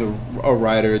 Mm-hmm. She's a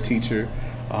writer, a teacher,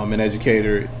 an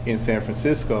educator in San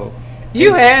Francisco.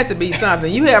 You had to be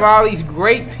something. You have all these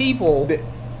great people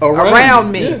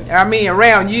around me. Yeah. I mean,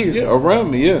 around you. Yeah,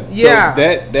 around me. Yeah. Yeah.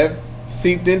 So that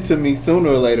seeped into me sooner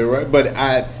or later, right? But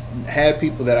I had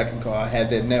people that I can call. I had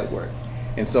that network,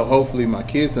 and so hopefully my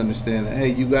kids understand that. Hey,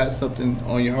 you got something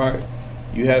on your heart.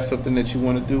 You have something that you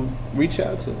want to do. Reach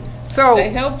out to us. So they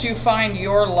helped you find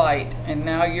your light, and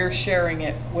now you're sharing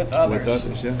it with others. With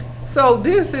others, yeah. So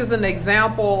this is an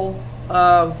example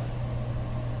of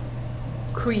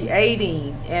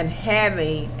creating and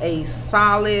having a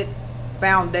solid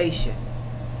foundation.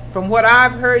 From what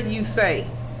I've heard you say,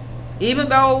 even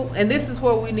though, and this is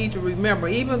what we need to remember,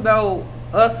 even though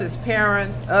us as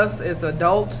parents, us as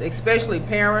adults, especially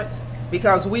parents,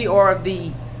 because we are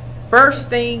the first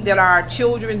thing that our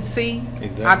children see.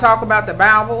 Exactly. I talk about the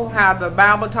Bible, how the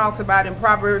Bible talks about in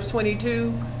Proverbs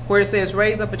 22, where it says,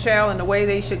 raise up a child in the way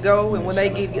they should go, and when they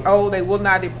get old, they will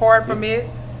not depart from it.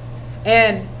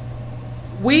 And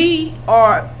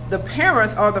the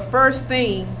parents are the first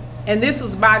thing, and this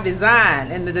was by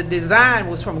design, and the design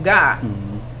was from God.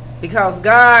 Mm-hmm. Because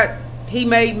God, He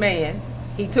made man.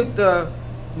 He took the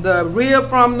rib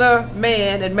from the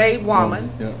man and made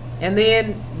woman. Yeah. And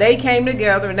then they came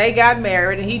together and they got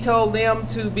married, and He told them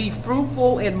to be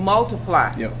fruitful and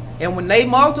multiply. Yep. And when they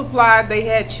multiplied, they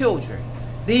had children.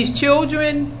 These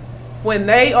children, when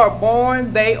they are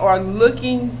born, they are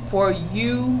looking for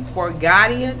you for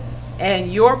guidance.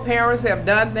 And your parents have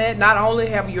done that. Not only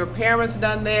have your parents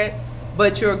done that,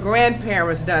 but your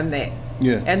grandparents done that.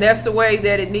 Yeah. And that's the way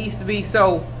that it needs to be.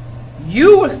 So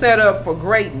you were set up for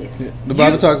greatness. Yeah. The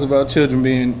Bible talks about children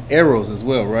being arrows as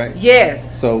well, right?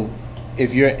 Yes. So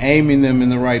if you're aiming them in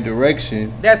the right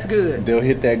direction, that's good. They'll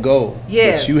hit that goal.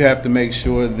 Yes. But you have to make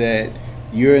sure that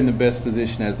you're in the best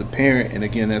position as a parent. And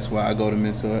again, that's why I go to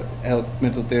mental health,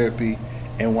 mental therapy,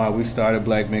 and why we started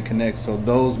Black Men Connect. So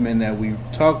those men that we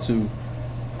talk to,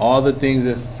 all the things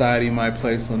that society might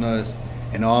place on us,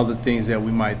 and all the things that we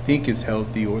might think is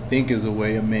healthy or think is a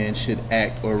way a man should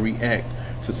act or react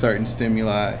to certain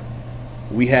stimuli,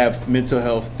 we have mental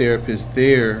health therapists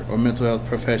there or mental health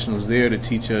professionals there to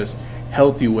teach us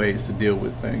healthy ways to deal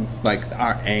with things like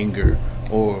our anger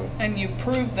or... And you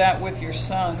proved that with your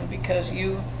son because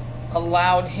you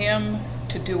allowed him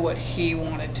to do what he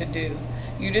wanted to do.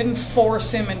 You didn't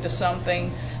force him into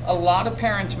something. A lot of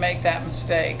parents make that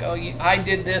mistake. Oh, I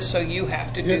did this, so you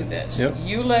have to do this. Yep.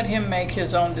 You let him make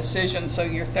his own decision, so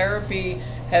your therapy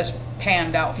has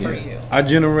panned out for you. Our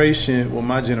generation, well,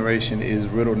 my generation is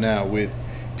riddled now with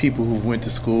people who've went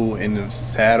to school and have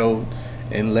saddled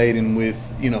and laden with,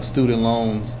 student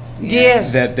loans.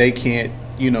 Yes. That they can't,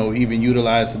 even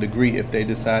utilize the degree if they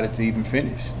decided to even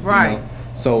finish. Right.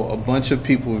 So a bunch of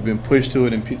people have been pushed to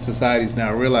it, and society's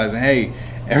now realizing, hey,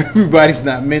 everybody's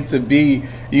not meant to be,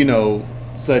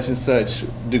 such and such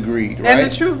degree, right?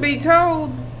 And the truth be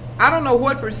told, I don't know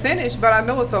what percentage, but I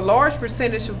know it's a large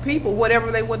percentage of people,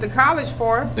 whatever they went to college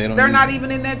for, they're not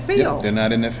even in that field. Yeah, they're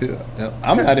not in that field.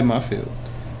 I'm not in my field.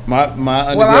 My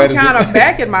undergrad. Well, I'm kind of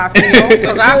back in my field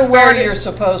because I started where you're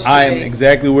supposed to be. I am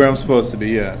exactly where I'm supposed to be.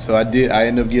 Yeah. So I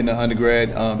ended up getting an undergrad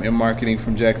in marketing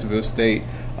from Jacksonville State.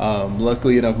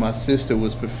 Luckily enough, my sister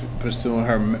was pursuing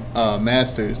her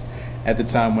master's at the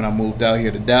time when I moved out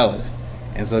here to Dallas.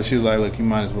 And so she was like, look, you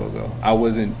might as well go. I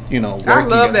wasn't, working. I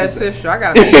love that sister. I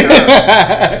got to meet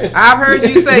her. I've heard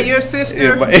you say your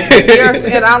sister,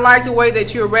 and I like the way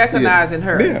that you're recognizing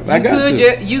her.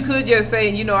 Yeah, you could just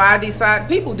say, I decide.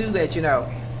 People do that,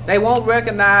 They won't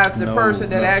recognize the person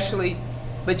that actually,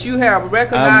 but you have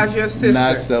recognized your sister.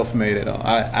 Not self-made at all.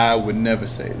 I would never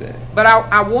say that. But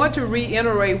I want to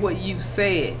reiterate what you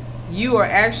said. You are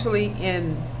actually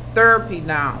in therapy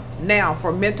now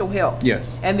for mental health.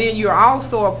 Yes. And then you're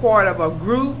also a part of a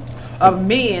group of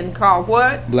men called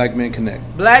what? Black Men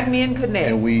Connect. Black Men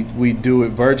Connect. And we do it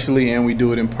virtually and we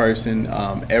do it in person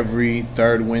every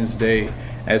third Wednesday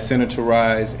at Senator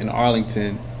Rise in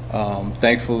Arlington.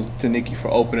 Thankful to Nikki for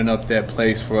opening up that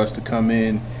place for us to come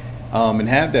in and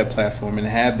have that platform and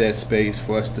have that space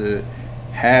for us to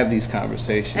have these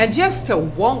conversations. And just to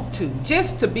want to,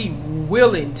 just to be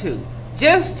willing to,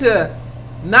 just to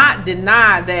not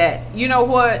deny that, you know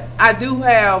what, I do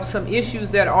have some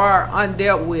issues that are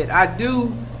undealt with. I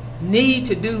do need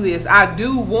to do this. I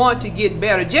do want to get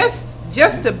better.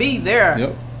 Just to be there.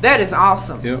 Yep. That is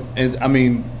awesome. Yep. And I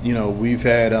mean, you know, we've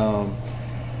had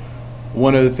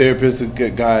one of the therapists, a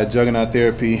good guy, Juggernaut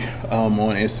Therapy, on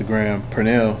Instagram,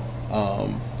 Pernell,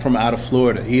 from out of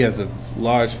Florida. He has a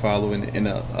large following and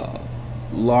a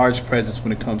large presence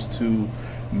when it comes to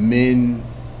men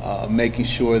making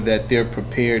sure that they're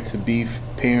prepared to be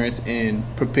parents and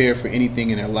prepared for anything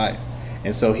in their life.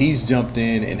 And so he's jumped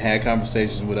in and had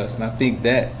conversations with us, and I think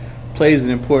that plays an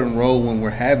important role when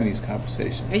we're having these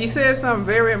conversations. And you said something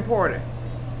very important.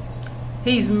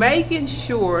 He's making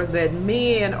sure that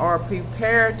men are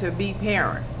prepared to be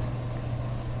parents.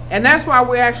 And that's why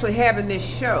we're actually having this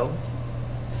show,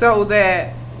 so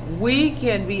that we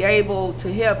can be able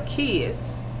to help kids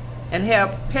and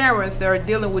help parents that are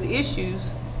dealing with issues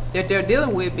that they're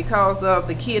dealing with because of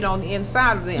the kid on the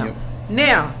inside of them. Yep.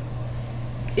 Now,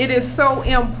 it is so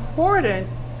important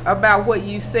about what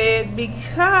you said,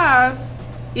 because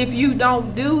if you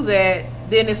don't do that,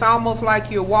 then it's almost like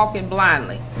you're walking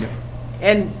blindly. Yep.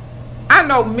 And I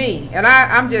know me, and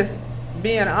I'm just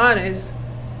being honest.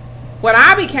 When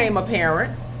I became a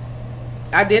parent,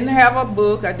 I didn't have a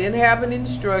book. I didn't have any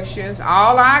instructions.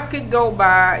 All I could go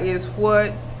by is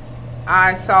what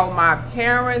I saw my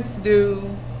parents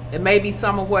do and maybe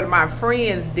some of what my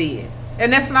friends did.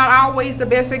 And that's not always the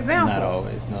best example. Not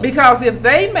always, no. Because if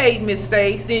they made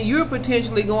mistakes, then you're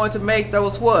potentially going to make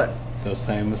those what? Those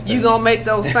same mistakes. You're going to make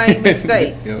those same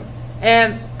mistakes. Yep.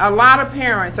 And a lot of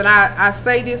parents, and I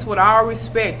say this with all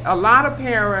respect, a lot of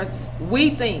parents,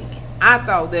 I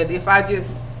thought that if I just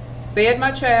fed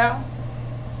my child,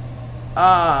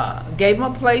 gave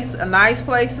them a nice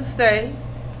place to stay,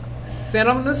 sent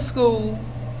them to school,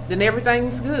 then everything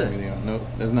was good. No,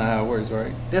 that's not how it works,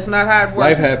 right? That's not how it works.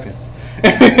 Life happens.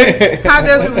 How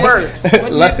does it work?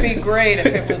 Wouldn't it be great if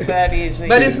it was that easy?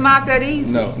 But it's not that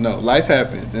easy. No, life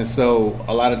happens. And so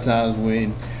a lot of times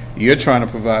when you're trying to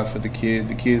provide for the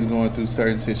kid's going through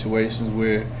certain situations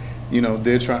where, you know,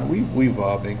 they're trying, we've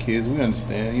all been kids, we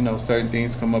understand, you know, certain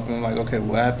things come up and like, okay,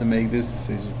 well, I have to make this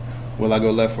decision. Will I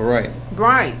go left or right?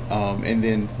 Right. And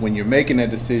then when you're making that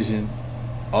decision,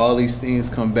 all these things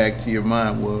come back to your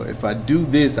mind. Well, if I do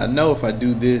this, I know if I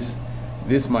do this,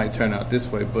 this might turn out this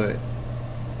way, but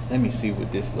let me see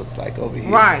what this looks like over here.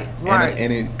 Right.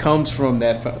 And it comes from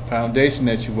that foundation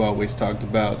that you've always talked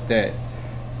about, that,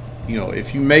 you know,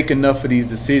 if you make enough of these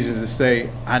decisions to say,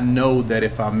 I know that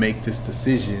if I make this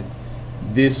decision,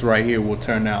 this right here will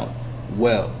turn out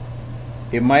well.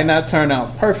 It might not turn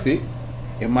out perfect.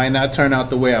 It might not turn out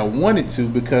the way I want it to,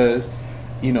 because,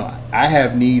 you know, I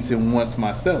have needs and wants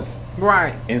myself.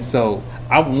 Right. And so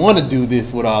I want to do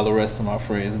this with all the rest of my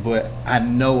friends, but I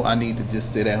know I need to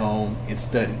just sit at home and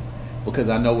study, because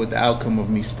I know what the outcome of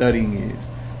me studying is.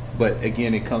 But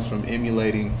again, it comes from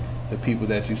emulating the people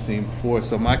that you've seen before.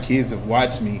 So my kids have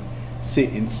watched me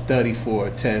sit and study for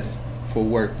a test for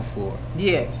work before.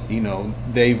 Yes. You know,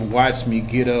 they've watched me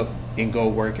get up and go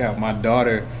work out. My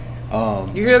daughter...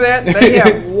 you hear that? They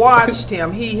have watched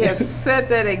him. He has set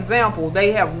that example.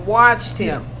 They have watched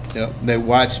him. Yep. They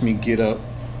watched me get up,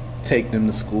 take them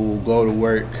to school, go to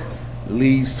work,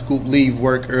 leave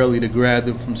work early to grab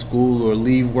them from school, or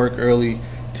leave work early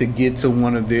to get to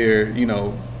one of their, you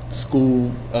know,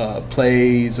 school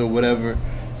plays or whatever.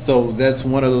 So that's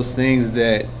one of those things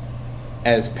that,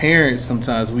 as parents,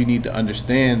 sometimes we need to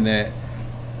understand that,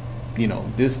 you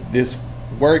know, this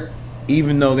work,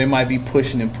 even though they might be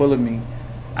pushing and pulling me,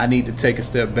 I need to take a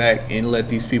step back and let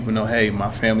these people know, hey,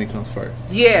 my family comes first.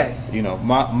 Yes. You know,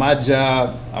 my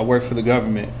job, I work for the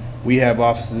government. We have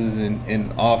offices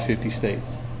in all 50 states.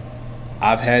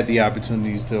 I've had the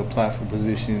opportunities to apply for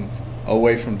positions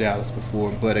away from Dallas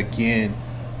before, but again,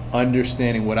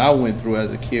 understanding what I went through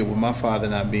as a kid with my father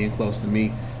not being close to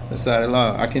me, decided,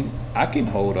 I can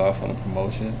hold off on a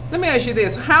promotion. Let me ask you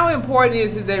this. How important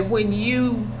is it that when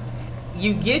you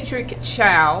get your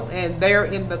child and they're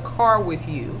in the car with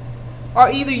you, or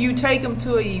either you take them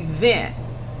to an event,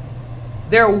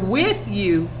 they're with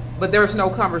you, but there's no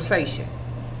conversation?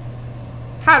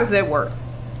 How does that work?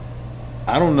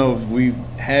 I don't know if we've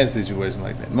had situations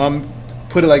like that. Mom,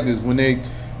 put it like this: when they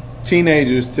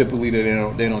teenagers, typically they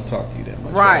don't talk to you that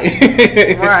much.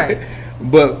 Right. Right.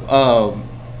 But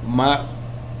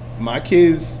my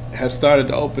kids have started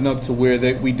to open up to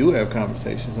where we do have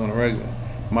conversations on a regular.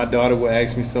 My daughter will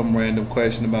ask me some random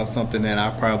question about something that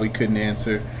I probably couldn't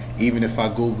answer even if I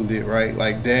Googled it, right?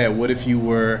 Like, Dad, what if you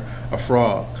were a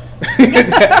frog?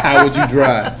 How would you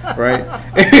drive, right?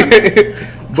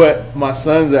 But my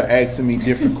sons are asking me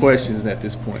different questions at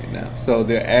this point now. So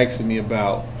they're asking me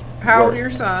about How work. old are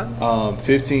your sons?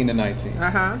 15 and 19.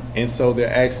 Uh-huh. And so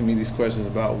they're asking me these questions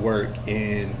about work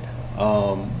and,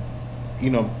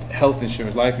 health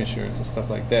insurance, life insurance, and stuff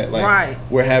like that. Like, Right.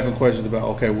 we're having questions about,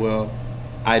 okay, well,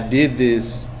 I did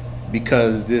this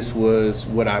because this was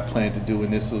what I planned to do,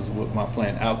 and this was what my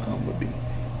planned outcome would be,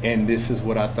 and this is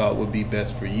what I thought would be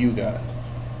best for you guys.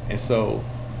 And so,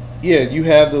 yeah, you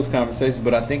have those conversations,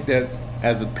 but I think that's,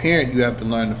 as a parent, you have to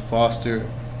learn to foster,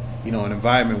 an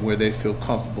environment where they feel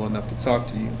comfortable enough to talk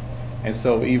to you. And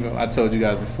so, even I told you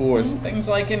guys before, things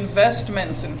like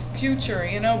investments and future,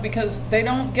 because they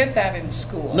don't get that in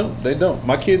school. No, they don't.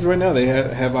 My kids right now, they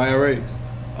have IRAs,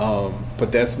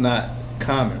 but that's not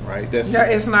common, right? It's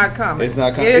not common. It's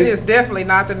not common. It is definitely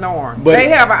not the norm. But they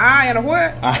have an I and a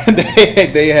what?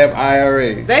 They have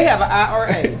IRAs. They have an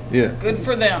IRA. Yeah. Good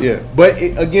for them. Yeah, but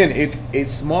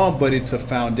it's small, but it's a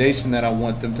foundation that I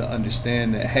want them to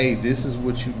understand that, hey, this is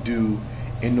what you do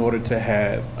in order to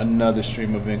have another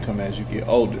stream of income as you get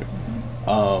older.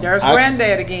 There's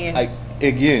granddad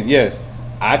again. Yes.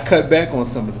 I cut back on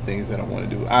some of the things that I want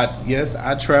to do.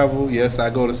 I travel. Yes,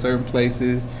 I go to certain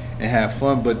places and have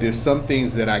fun, but there's some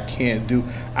things that I can't do.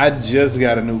 I just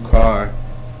got a new car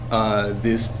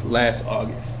this last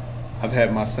August. I've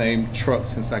had my same truck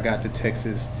since I got to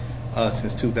Texas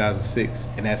since 2006,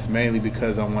 and that's mainly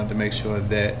because I wanted to make sure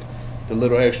that the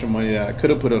little extra money that I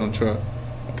could have put on the truck,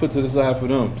 I put to the side for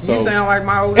them. So, you sound like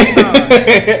my oldest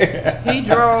son. He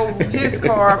drove his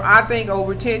car, I think,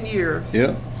 over 10 years.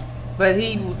 Yeah. But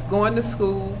he was going to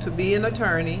school to be an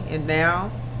attorney, and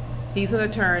now he's an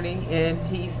attorney, and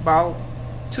he's bought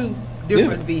 2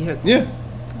 different vehicles. Yeah.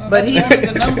 Well, But that's he- one of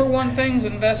the number one things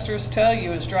investors tell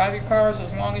you is drive your cars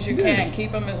as long as you can.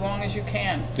 Keep them as long as you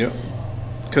can. Yep.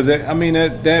 Because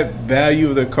that value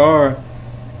of the car,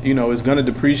 is going to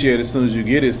depreciate as soon as you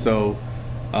get it. So,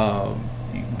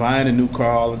 buying a new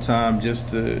car all the time just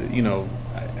to,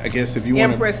 I guess if you want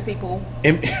to impress people.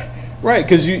 Right,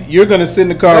 because you're going to send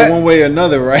the car one way or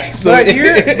another, right? So But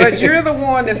you're the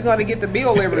one that's going to get the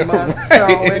bill every month. Right. So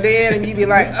and then you be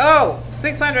like,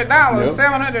 $600, Yep.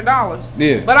 $700.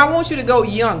 Yeah. But I want you to go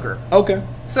younger. Okay.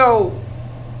 So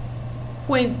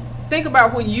think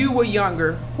about when you were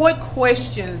younger. What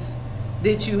questions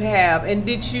did you have, and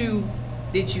did you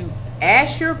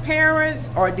ask your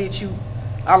parents, or did you?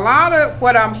 A lot of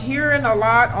what I'm hearing a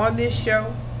lot on this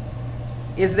show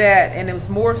is that, and it was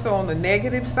more so on the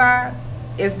negative side,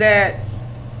 is that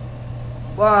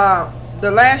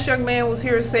the last young man was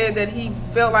here said that he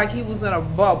felt like he was in a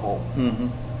bubble, Mm-hmm.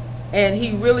 and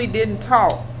he really didn't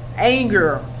talk.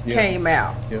 Anger Yeah. came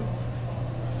out. Yep.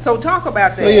 So talk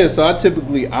about that. So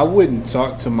yeah, I wouldn't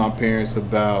talk to my parents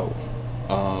about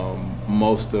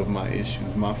most of my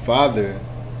issues. My father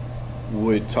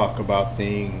would talk about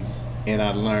things, and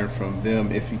I learned from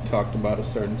them if he talked about a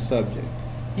certain subject.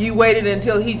 You waited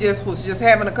until he was just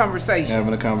having a conversation.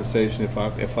 Having a conversation.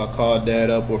 If I called Dad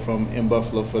up, or from in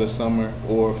Buffalo for the summer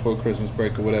or for Christmas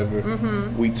break or whatever,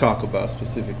 we talk about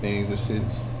specific things.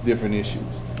 It's different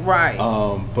issues. Right.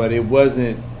 But it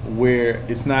wasn't where,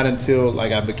 it's not until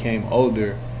like I became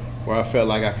older where I felt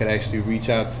like I could actually reach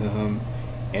out to him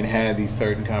and have these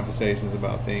certain conversations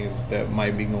about things that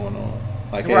might be going on.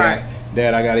 Like, hey, Right.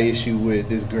 Dad, I got an issue with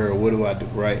this girl. What do I do?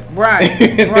 Right. Right.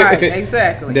 Right.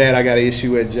 Exactly. Dad, I got an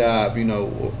issue at job,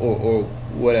 or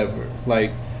whatever.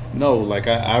 Like, no, like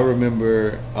I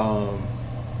remember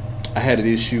I had an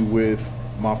issue with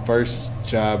my first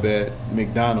job at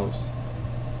McDonald's,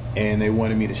 and they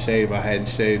wanted me to shave. I hadn't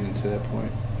shaved until that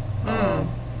point. I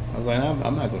was like,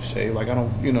 I'm not gonna shave. Like, I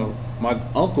don't, my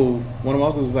uncle, one of my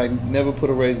uncles was like, never put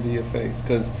a razor to your face,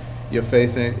 because your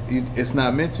face it's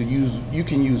not meant to use. You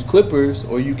can use clippers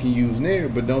or you can use Nair,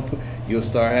 but you'll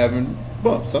start having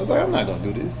bumps. So I was like, I'm not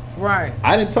gonna do this. Right.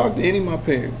 I didn't talk to any of my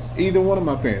parents, either one of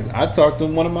my parents. I talked to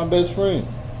one of my best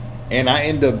friends, and I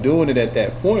ended up doing it at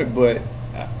that point. But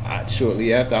I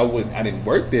shortly after, I didn't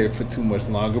work there for too much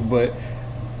longer. But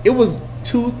it was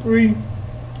 2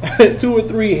 or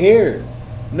 3 hairs.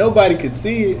 Nobody could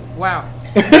see it. Wow.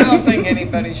 I don't think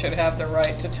anybody should have the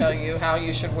right to tell you how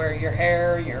you should wear your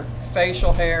hair, your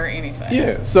facial hair, anything.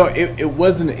 Yeah, so it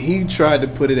wasn't, he tried to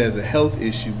put it as a health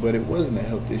issue, but it wasn't a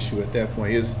health issue at that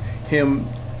point. It was him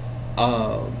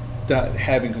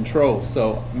having control.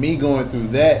 So me going through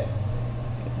that,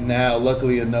 now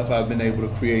luckily enough, I've been able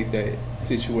to create that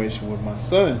situation with my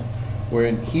son,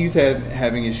 where he's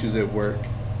having issues at work,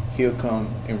 he'll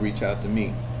come and reach out to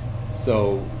me.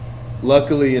 So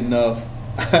luckily enough,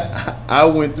 I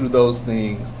went through those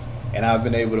things, and I've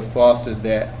been able to foster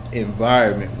that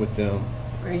environment with them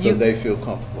so they feel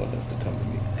comfortable enough to come to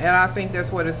me. And I think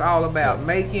that's what it's all about,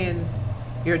 making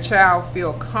your child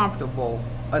feel comfortable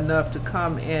enough to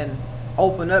come and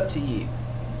open up to you.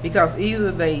 Because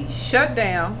either they shut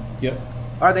down,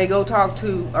 or they go talk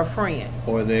to a friend.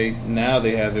 Or they have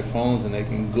their phones and they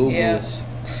can Google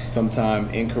sometime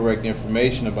incorrect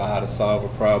information about how to solve a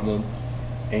problem.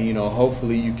 And,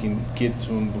 hopefully you can get to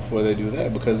them before they do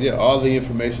that. Because, all the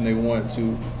information they want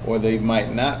to or they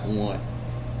might not want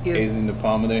is in the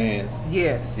palm of their hands.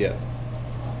 Yes. Yeah.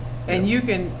 And you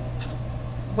can,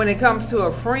 when it comes to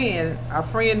a friend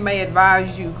may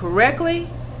advise you correctly,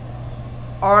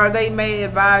 or they may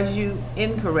advise you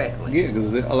incorrectly. Yeah,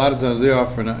 because a lot of times they're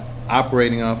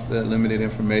operating off the limited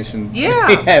information they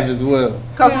have as well.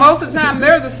 Because most of the time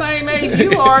they're the same age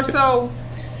you are, so.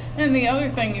 And the other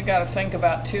thing you got to think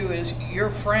about too is your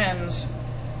friends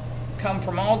come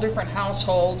from all different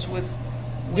households with.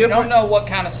 We don't know what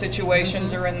kind of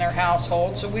situations are in their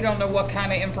household, so we don't know what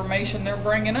kind of information they're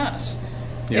bringing us.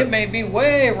 It may be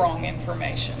way wrong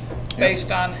information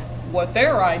based on what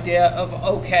their idea of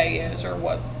okay is or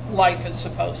what life is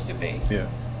supposed to be. Yeah.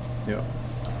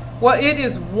 Well, it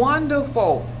is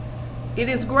wonderful. It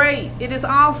is great. It is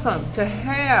awesome to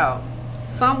have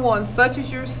someone such as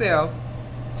yourself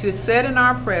to sit in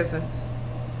our presence,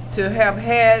 to have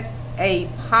had a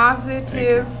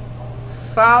positive,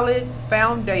 solid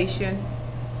foundation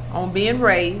on being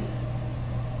raised,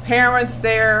 parents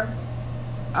there,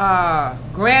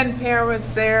 grandparents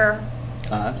there,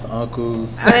 aunts,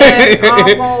 uncles.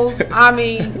 I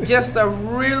mean, just a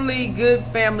really good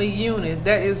family unit.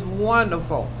 That is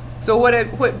wonderful. So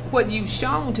what you've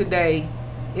shown today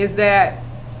is that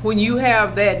when you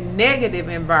have that negative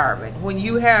environment, when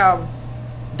you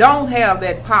don't have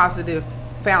that positive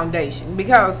foundation,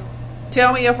 because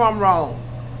tell me if I'm wrong,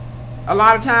 a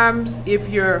lot of times if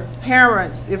your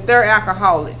parents, if they're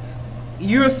alcoholics,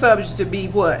 you're subject to be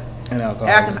what? An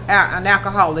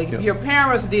alcoholic. If your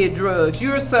parents did drugs,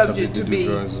 you're subject to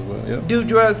do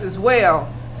drugs as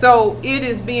well. So it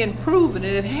is being proven,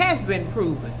 and it has been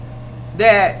proven,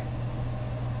 that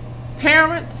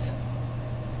parents,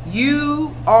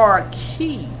 you are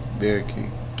key. Very key.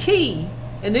 Key,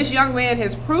 and this young man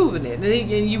has proven it,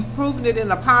 and you've proven it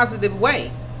in a positive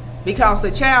way, because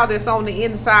the child that's on the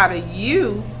inside of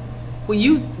you, when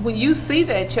you see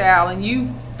that child and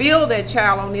you feel that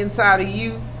child on the inside of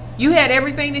you, you had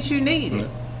everything that you needed.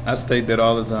 I state that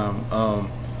all the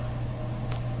time.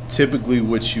 Typically,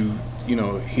 what you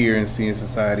hear and see in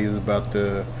society is about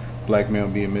the black male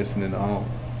being missing in the home.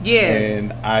 Yes.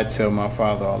 And I tell my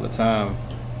father all the time,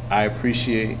 I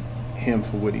appreciate him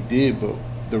for what he did, but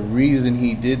the reason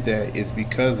he did that is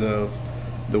because of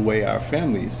the way our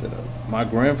family is set up. My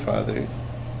grandfather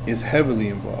is heavily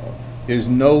involved. There's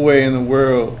no way in the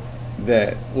world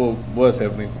that, was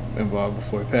heavily involved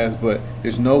before he passed, but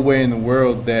there's no way in the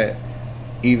world that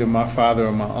either my father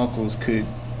or my uncles could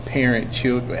parent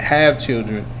children, have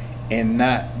children, and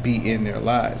not be in their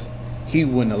lives. He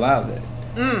wouldn't allow that.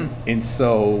 And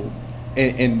so,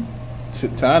 and to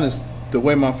be honest, the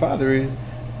way my father is,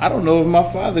 I don't know if my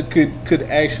father could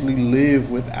actually live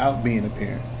without being a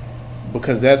parent,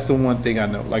 because that's the one thing I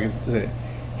know. Like I said,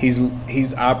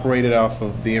 he's operated off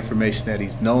of the information that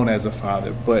he's known as a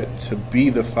father, but to be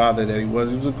the father that he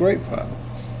was a great father.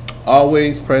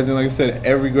 Always present. Like I said,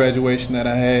 every graduation that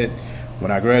I had,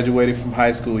 when I graduated from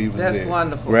high school, he was there. That's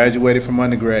wonderful. Graduated from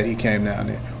undergrad, he came down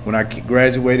there. When I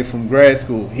graduated from grad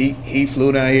school, he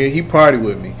flew down here. He partied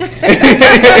with me.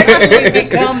 It's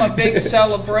become a big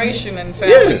celebration in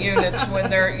family units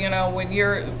when they're, when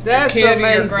your kid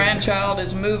or your grandchild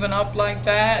is moving up like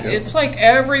that. Yep. It's like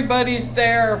everybody's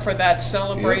there for that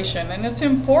celebration, and it's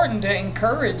important to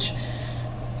encourage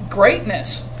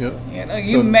greatness. Yep.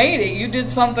 You made it. You did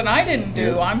something I didn't do.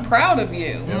 Yep. I'm proud of you.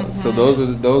 Yep. Mm-hmm. So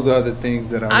those are the things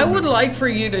that I would like for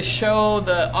you to show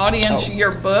the audience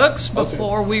your books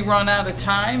before we run out of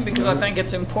time, because I think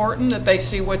it's important that they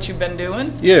see what you've been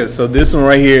doing. Yeah. So this one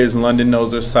right here is London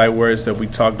Knows Her Sight Words that we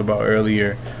talked about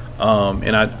earlier,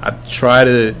 and I tried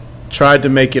to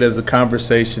make it as a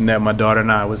conversation that my daughter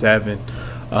and I was having.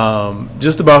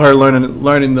 Just about her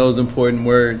learning those important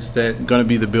words that are going to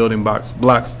be the building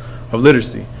blocks of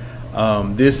literacy.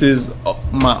 This is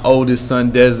my oldest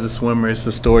son, Des, the swimmer. It's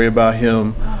a story about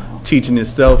him teaching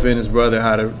himself and his brother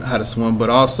how to swim, but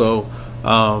also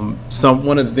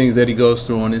one of the things that he goes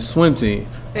through on his swim team.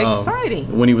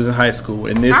 Exciting. When he was in high school.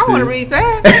 And I want to read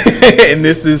that. And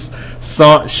this is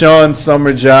Sean's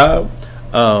summer job.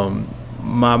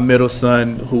 My middle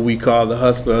son, who we call the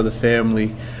hustler of the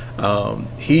family,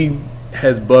 he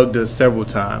has bugged us several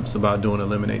times about doing a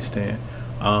lemonade stand.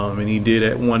 And he did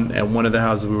at one of the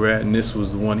houses we were at, and this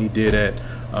was the one he did at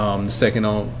the second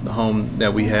home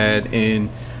that we had. And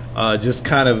just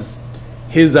kind of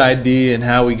his idea and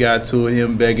how we got to it,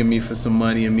 him begging me for some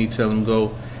money and me telling him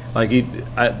go. Like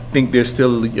I think there's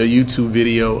still a YouTube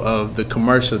video of the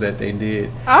commercial that they did.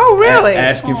 Oh, really?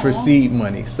 Asking for seed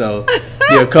money. So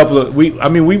yeah, a couple of we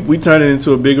turned it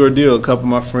into a big ordeal. A couple of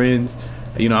my friends,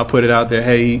 I put it out there.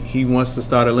 Hey, he wants to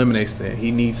start a lemonade stand.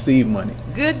 He needs seed money.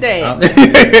 Good day.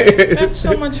 That's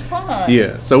so much fun.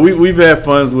 Yeah. So we've had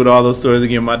fun with all those stories.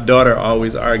 Again, my daughter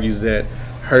always argues that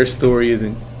her story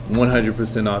isn't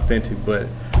 100% authentic, but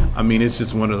I mean, it's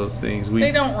just one of those things.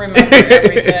 They don't remember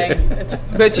everything.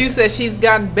 But you said she's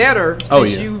gotten better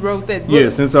since you wrote that book. Yeah,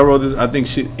 since I wrote this, I think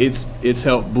it's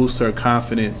helped boost her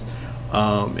confidence,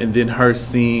 and then her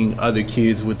seeing other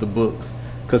kids with the books.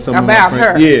 Cause some of my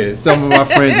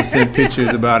friends have sent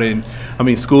pictures about it. And, I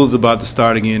mean, school's about to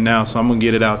start again now, so I'm gonna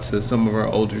get it out to some of our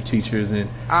older teachers, and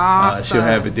she'll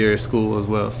have it there at school as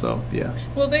well. So yeah.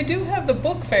 Well, they do have the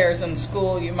book fairs in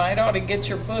school. You might ought to get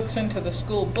your books into the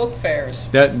school book fairs.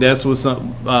 That's what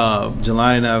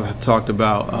Jelani and I have talked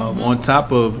about. On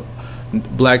top of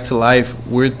Black to Life,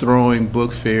 we're throwing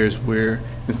book fairs where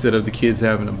instead of the kids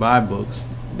having to buy books,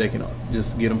 they can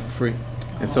just get them for free,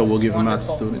 and so we'll give them out to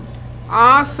students.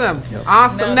 Awesome. Yep.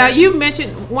 Awesome. Now you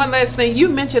mentioned one last thing. You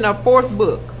mentioned a fourth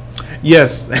book.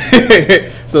 Yes.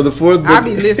 So the fourth book, I'll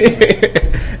be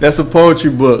listening. That's a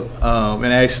poetry book. And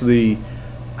actually,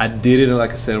 I did it,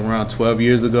 like I said, around 12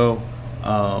 years ago.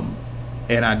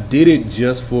 And I did it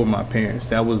just for my parents.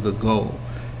 That was the goal.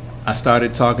 I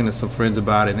started talking to some friends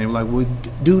about it, and they were like, well,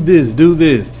 do this.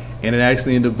 And it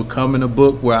actually ended up becoming a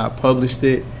book where I published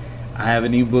it. I have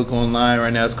an ebook online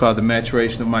right now. It's called The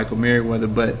Maturation of Michael Merriweather.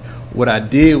 But what I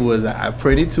did was I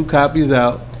printed 2 copies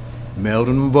out, mailed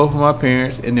them to both of my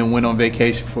parents, and then went on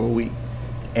vacation for a week.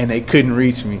 And they couldn't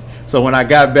reach me. So when I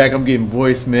got back, I'm getting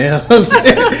voicemails.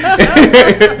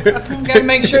 Got to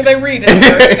make sure they read it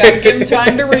first. Got to give them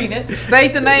time to read it.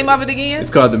 State the name of it again.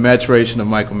 It's called The Maturation of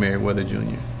Michael Merriweather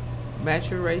Jr.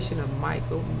 Maturation of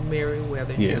Michael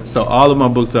Merriweather Jr. Yeah, so all of my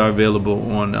books are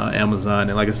available on Amazon.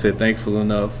 And like I said, thankful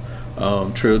enough,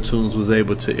 Trill Tunes was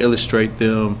able to illustrate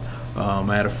them.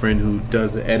 I had a friend who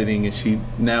does the editing, and she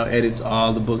now edits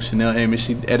all the books. Chanel Amos,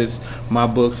 she edits my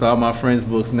books, all my friends'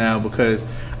 books now, because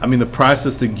I mean the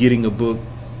process of getting a book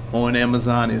on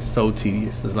Amazon is so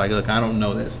tedious. It's like, look, I don't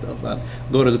know that stuff. I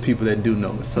go to the people that do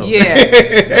know it. So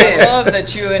yes. I love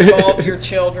that you involve your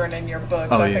children in your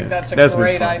books. I think that's a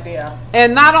great idea.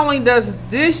 And not only does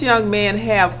this young man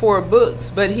have 4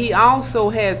 books, but he also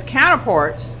has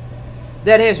counterparts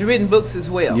that has written books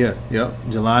as well. Yeah.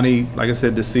 Jelani, like I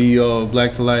said, the CEO of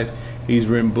Black to Life, he's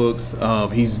written books.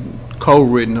 He's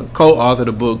co-authored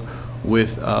a book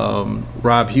with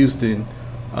Rob Houston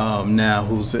now,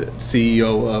 who's the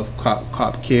CEO of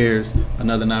Cop Cares,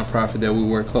 another nonprofit that we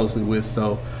work closely with.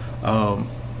 So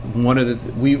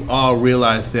we've all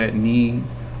realized that need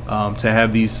to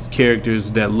have these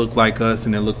characters that look like us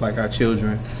and that look like our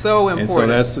children. So important. And so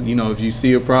that's, if you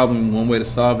see a problem, one way to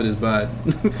solve it is by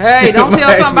hey, don't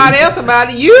tell somebody else about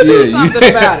it. You do something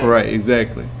about it. Right,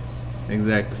 exactly.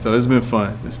 So it's been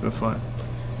fun.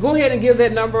 Go ahead and give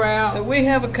that number out. So we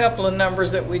have a couple of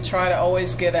numbers that we try to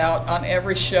always get out on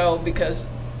every show, because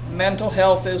mental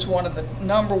health is one of the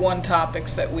number one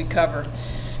topics that we cover.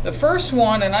 The first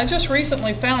one, and I just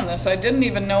recently found this, I didn't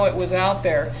even know it was out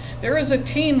there. There is a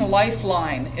teen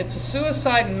lifeline. It's a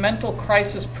suicide and mental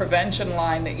crisis prevention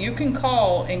line that you can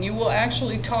call, and you will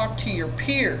actually talk to your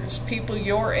peers, people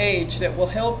your age, that will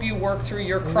help you work through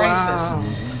your crisis.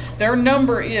 Wow. Their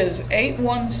number is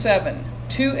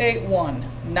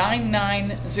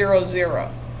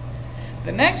 817-281-9900.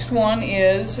 The next one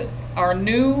is our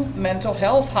new mental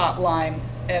health hotline,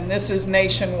 and this is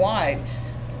nationwide.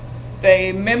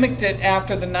 They mimicked it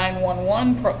after the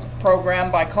 911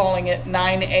 program by calling it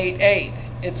 988.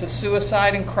 It's a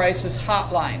suicide and crisis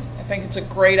hotline. I think it's a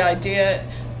great idea.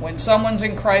 When someone's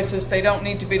in crisis, they don't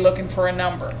need to be looking for a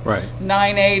number. Right.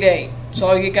 988. That's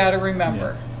all you got to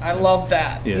remember. Yeah. I love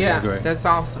that. Yeah, that's great. That's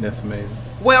awesome. That's amazing.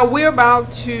 Well, we're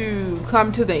about to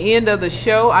come to the end of the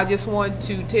show. I just want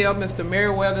to tell Mr.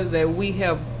 Merriweather that we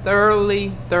have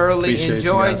thoroughly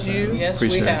enjoyed you. Yes,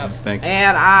 we have. Thank you.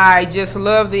 And I just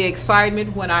love the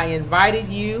excitement when I invited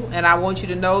you, and I want you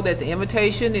to know that the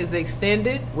invitation is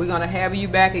extended. We're going to have you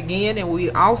back again, and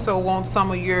we also want some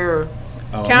of your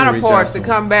counterparts to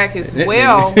come back as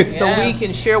well so we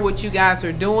can share what you guys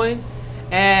are doing.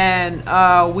 And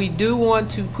we do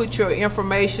want to put your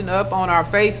information up on our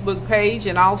Facebook page,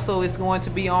 and also it's going to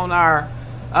be on our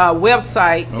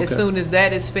website as Okay. soon as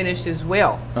that is finished as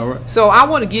well. All right. So I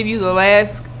want to give you the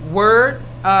last word.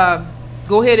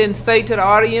 Go ahead and say to the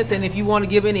audience, and if you want to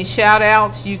give any shout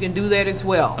outs, you can do that as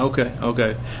well.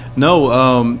 Okay.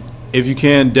 No, if you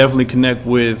can, definitely connect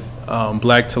with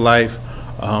Black to Life.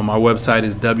 Our website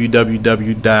is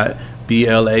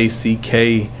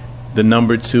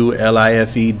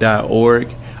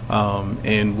www.black2life.org.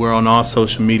 And we're on all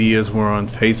social medias. We're on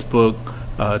Facebook,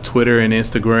 Twitter, and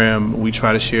Instagram. We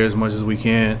try to share as much as we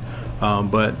can.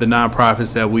 But the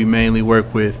nonprofits that we mainly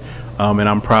work with, and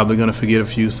I'm probably going to forget a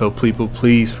few, so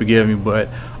please forgive me, but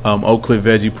Oak Cliff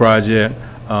Veggie Project,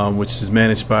 which is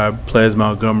managed by Ples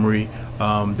Montgomery,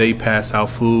 they pass out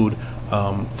food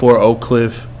for Oak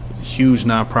Cliff, huge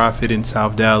nonprofit in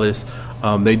South Dallas.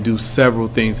 They do several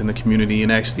things in the community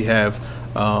and actually have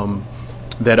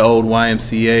that old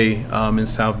YMCA in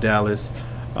South Dallas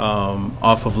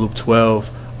off of Loop 12.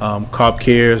 Cop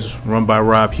Cares, run by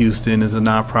Rob Houston, is a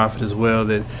nonprofit as well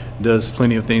that does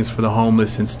plenty of things for the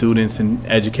homeless and students and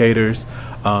educators.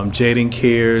 Jaden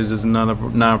Cares is another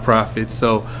nonprofit.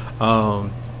 So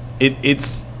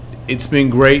it's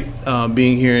been great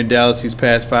being here in Dallas these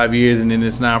past 5 years and in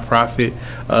this nonprofit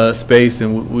space.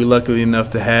 And we're lucky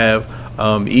enough to have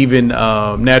even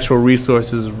natural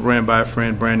resources ran by a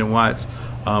friend, Brandon Watts,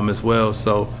 as well.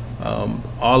 So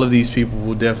all of these people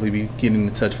will definitely be getting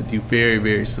in touch with you very,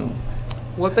 very soon.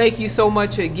 Well, thank you so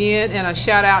much again, and a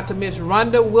shout out to Miss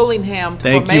Rhonda Willingham for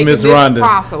making Miss this Rhonda.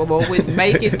 possible with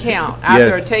Make It Count out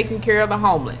there Yes. taking care of the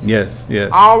homeless. Yes.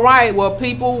 All right, well,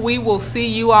 people, we will see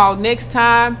you all next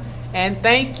time, and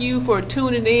thank you for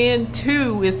tuning in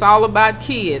to It's All About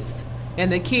Kids and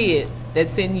the kid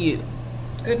that's in you.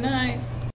 Good night.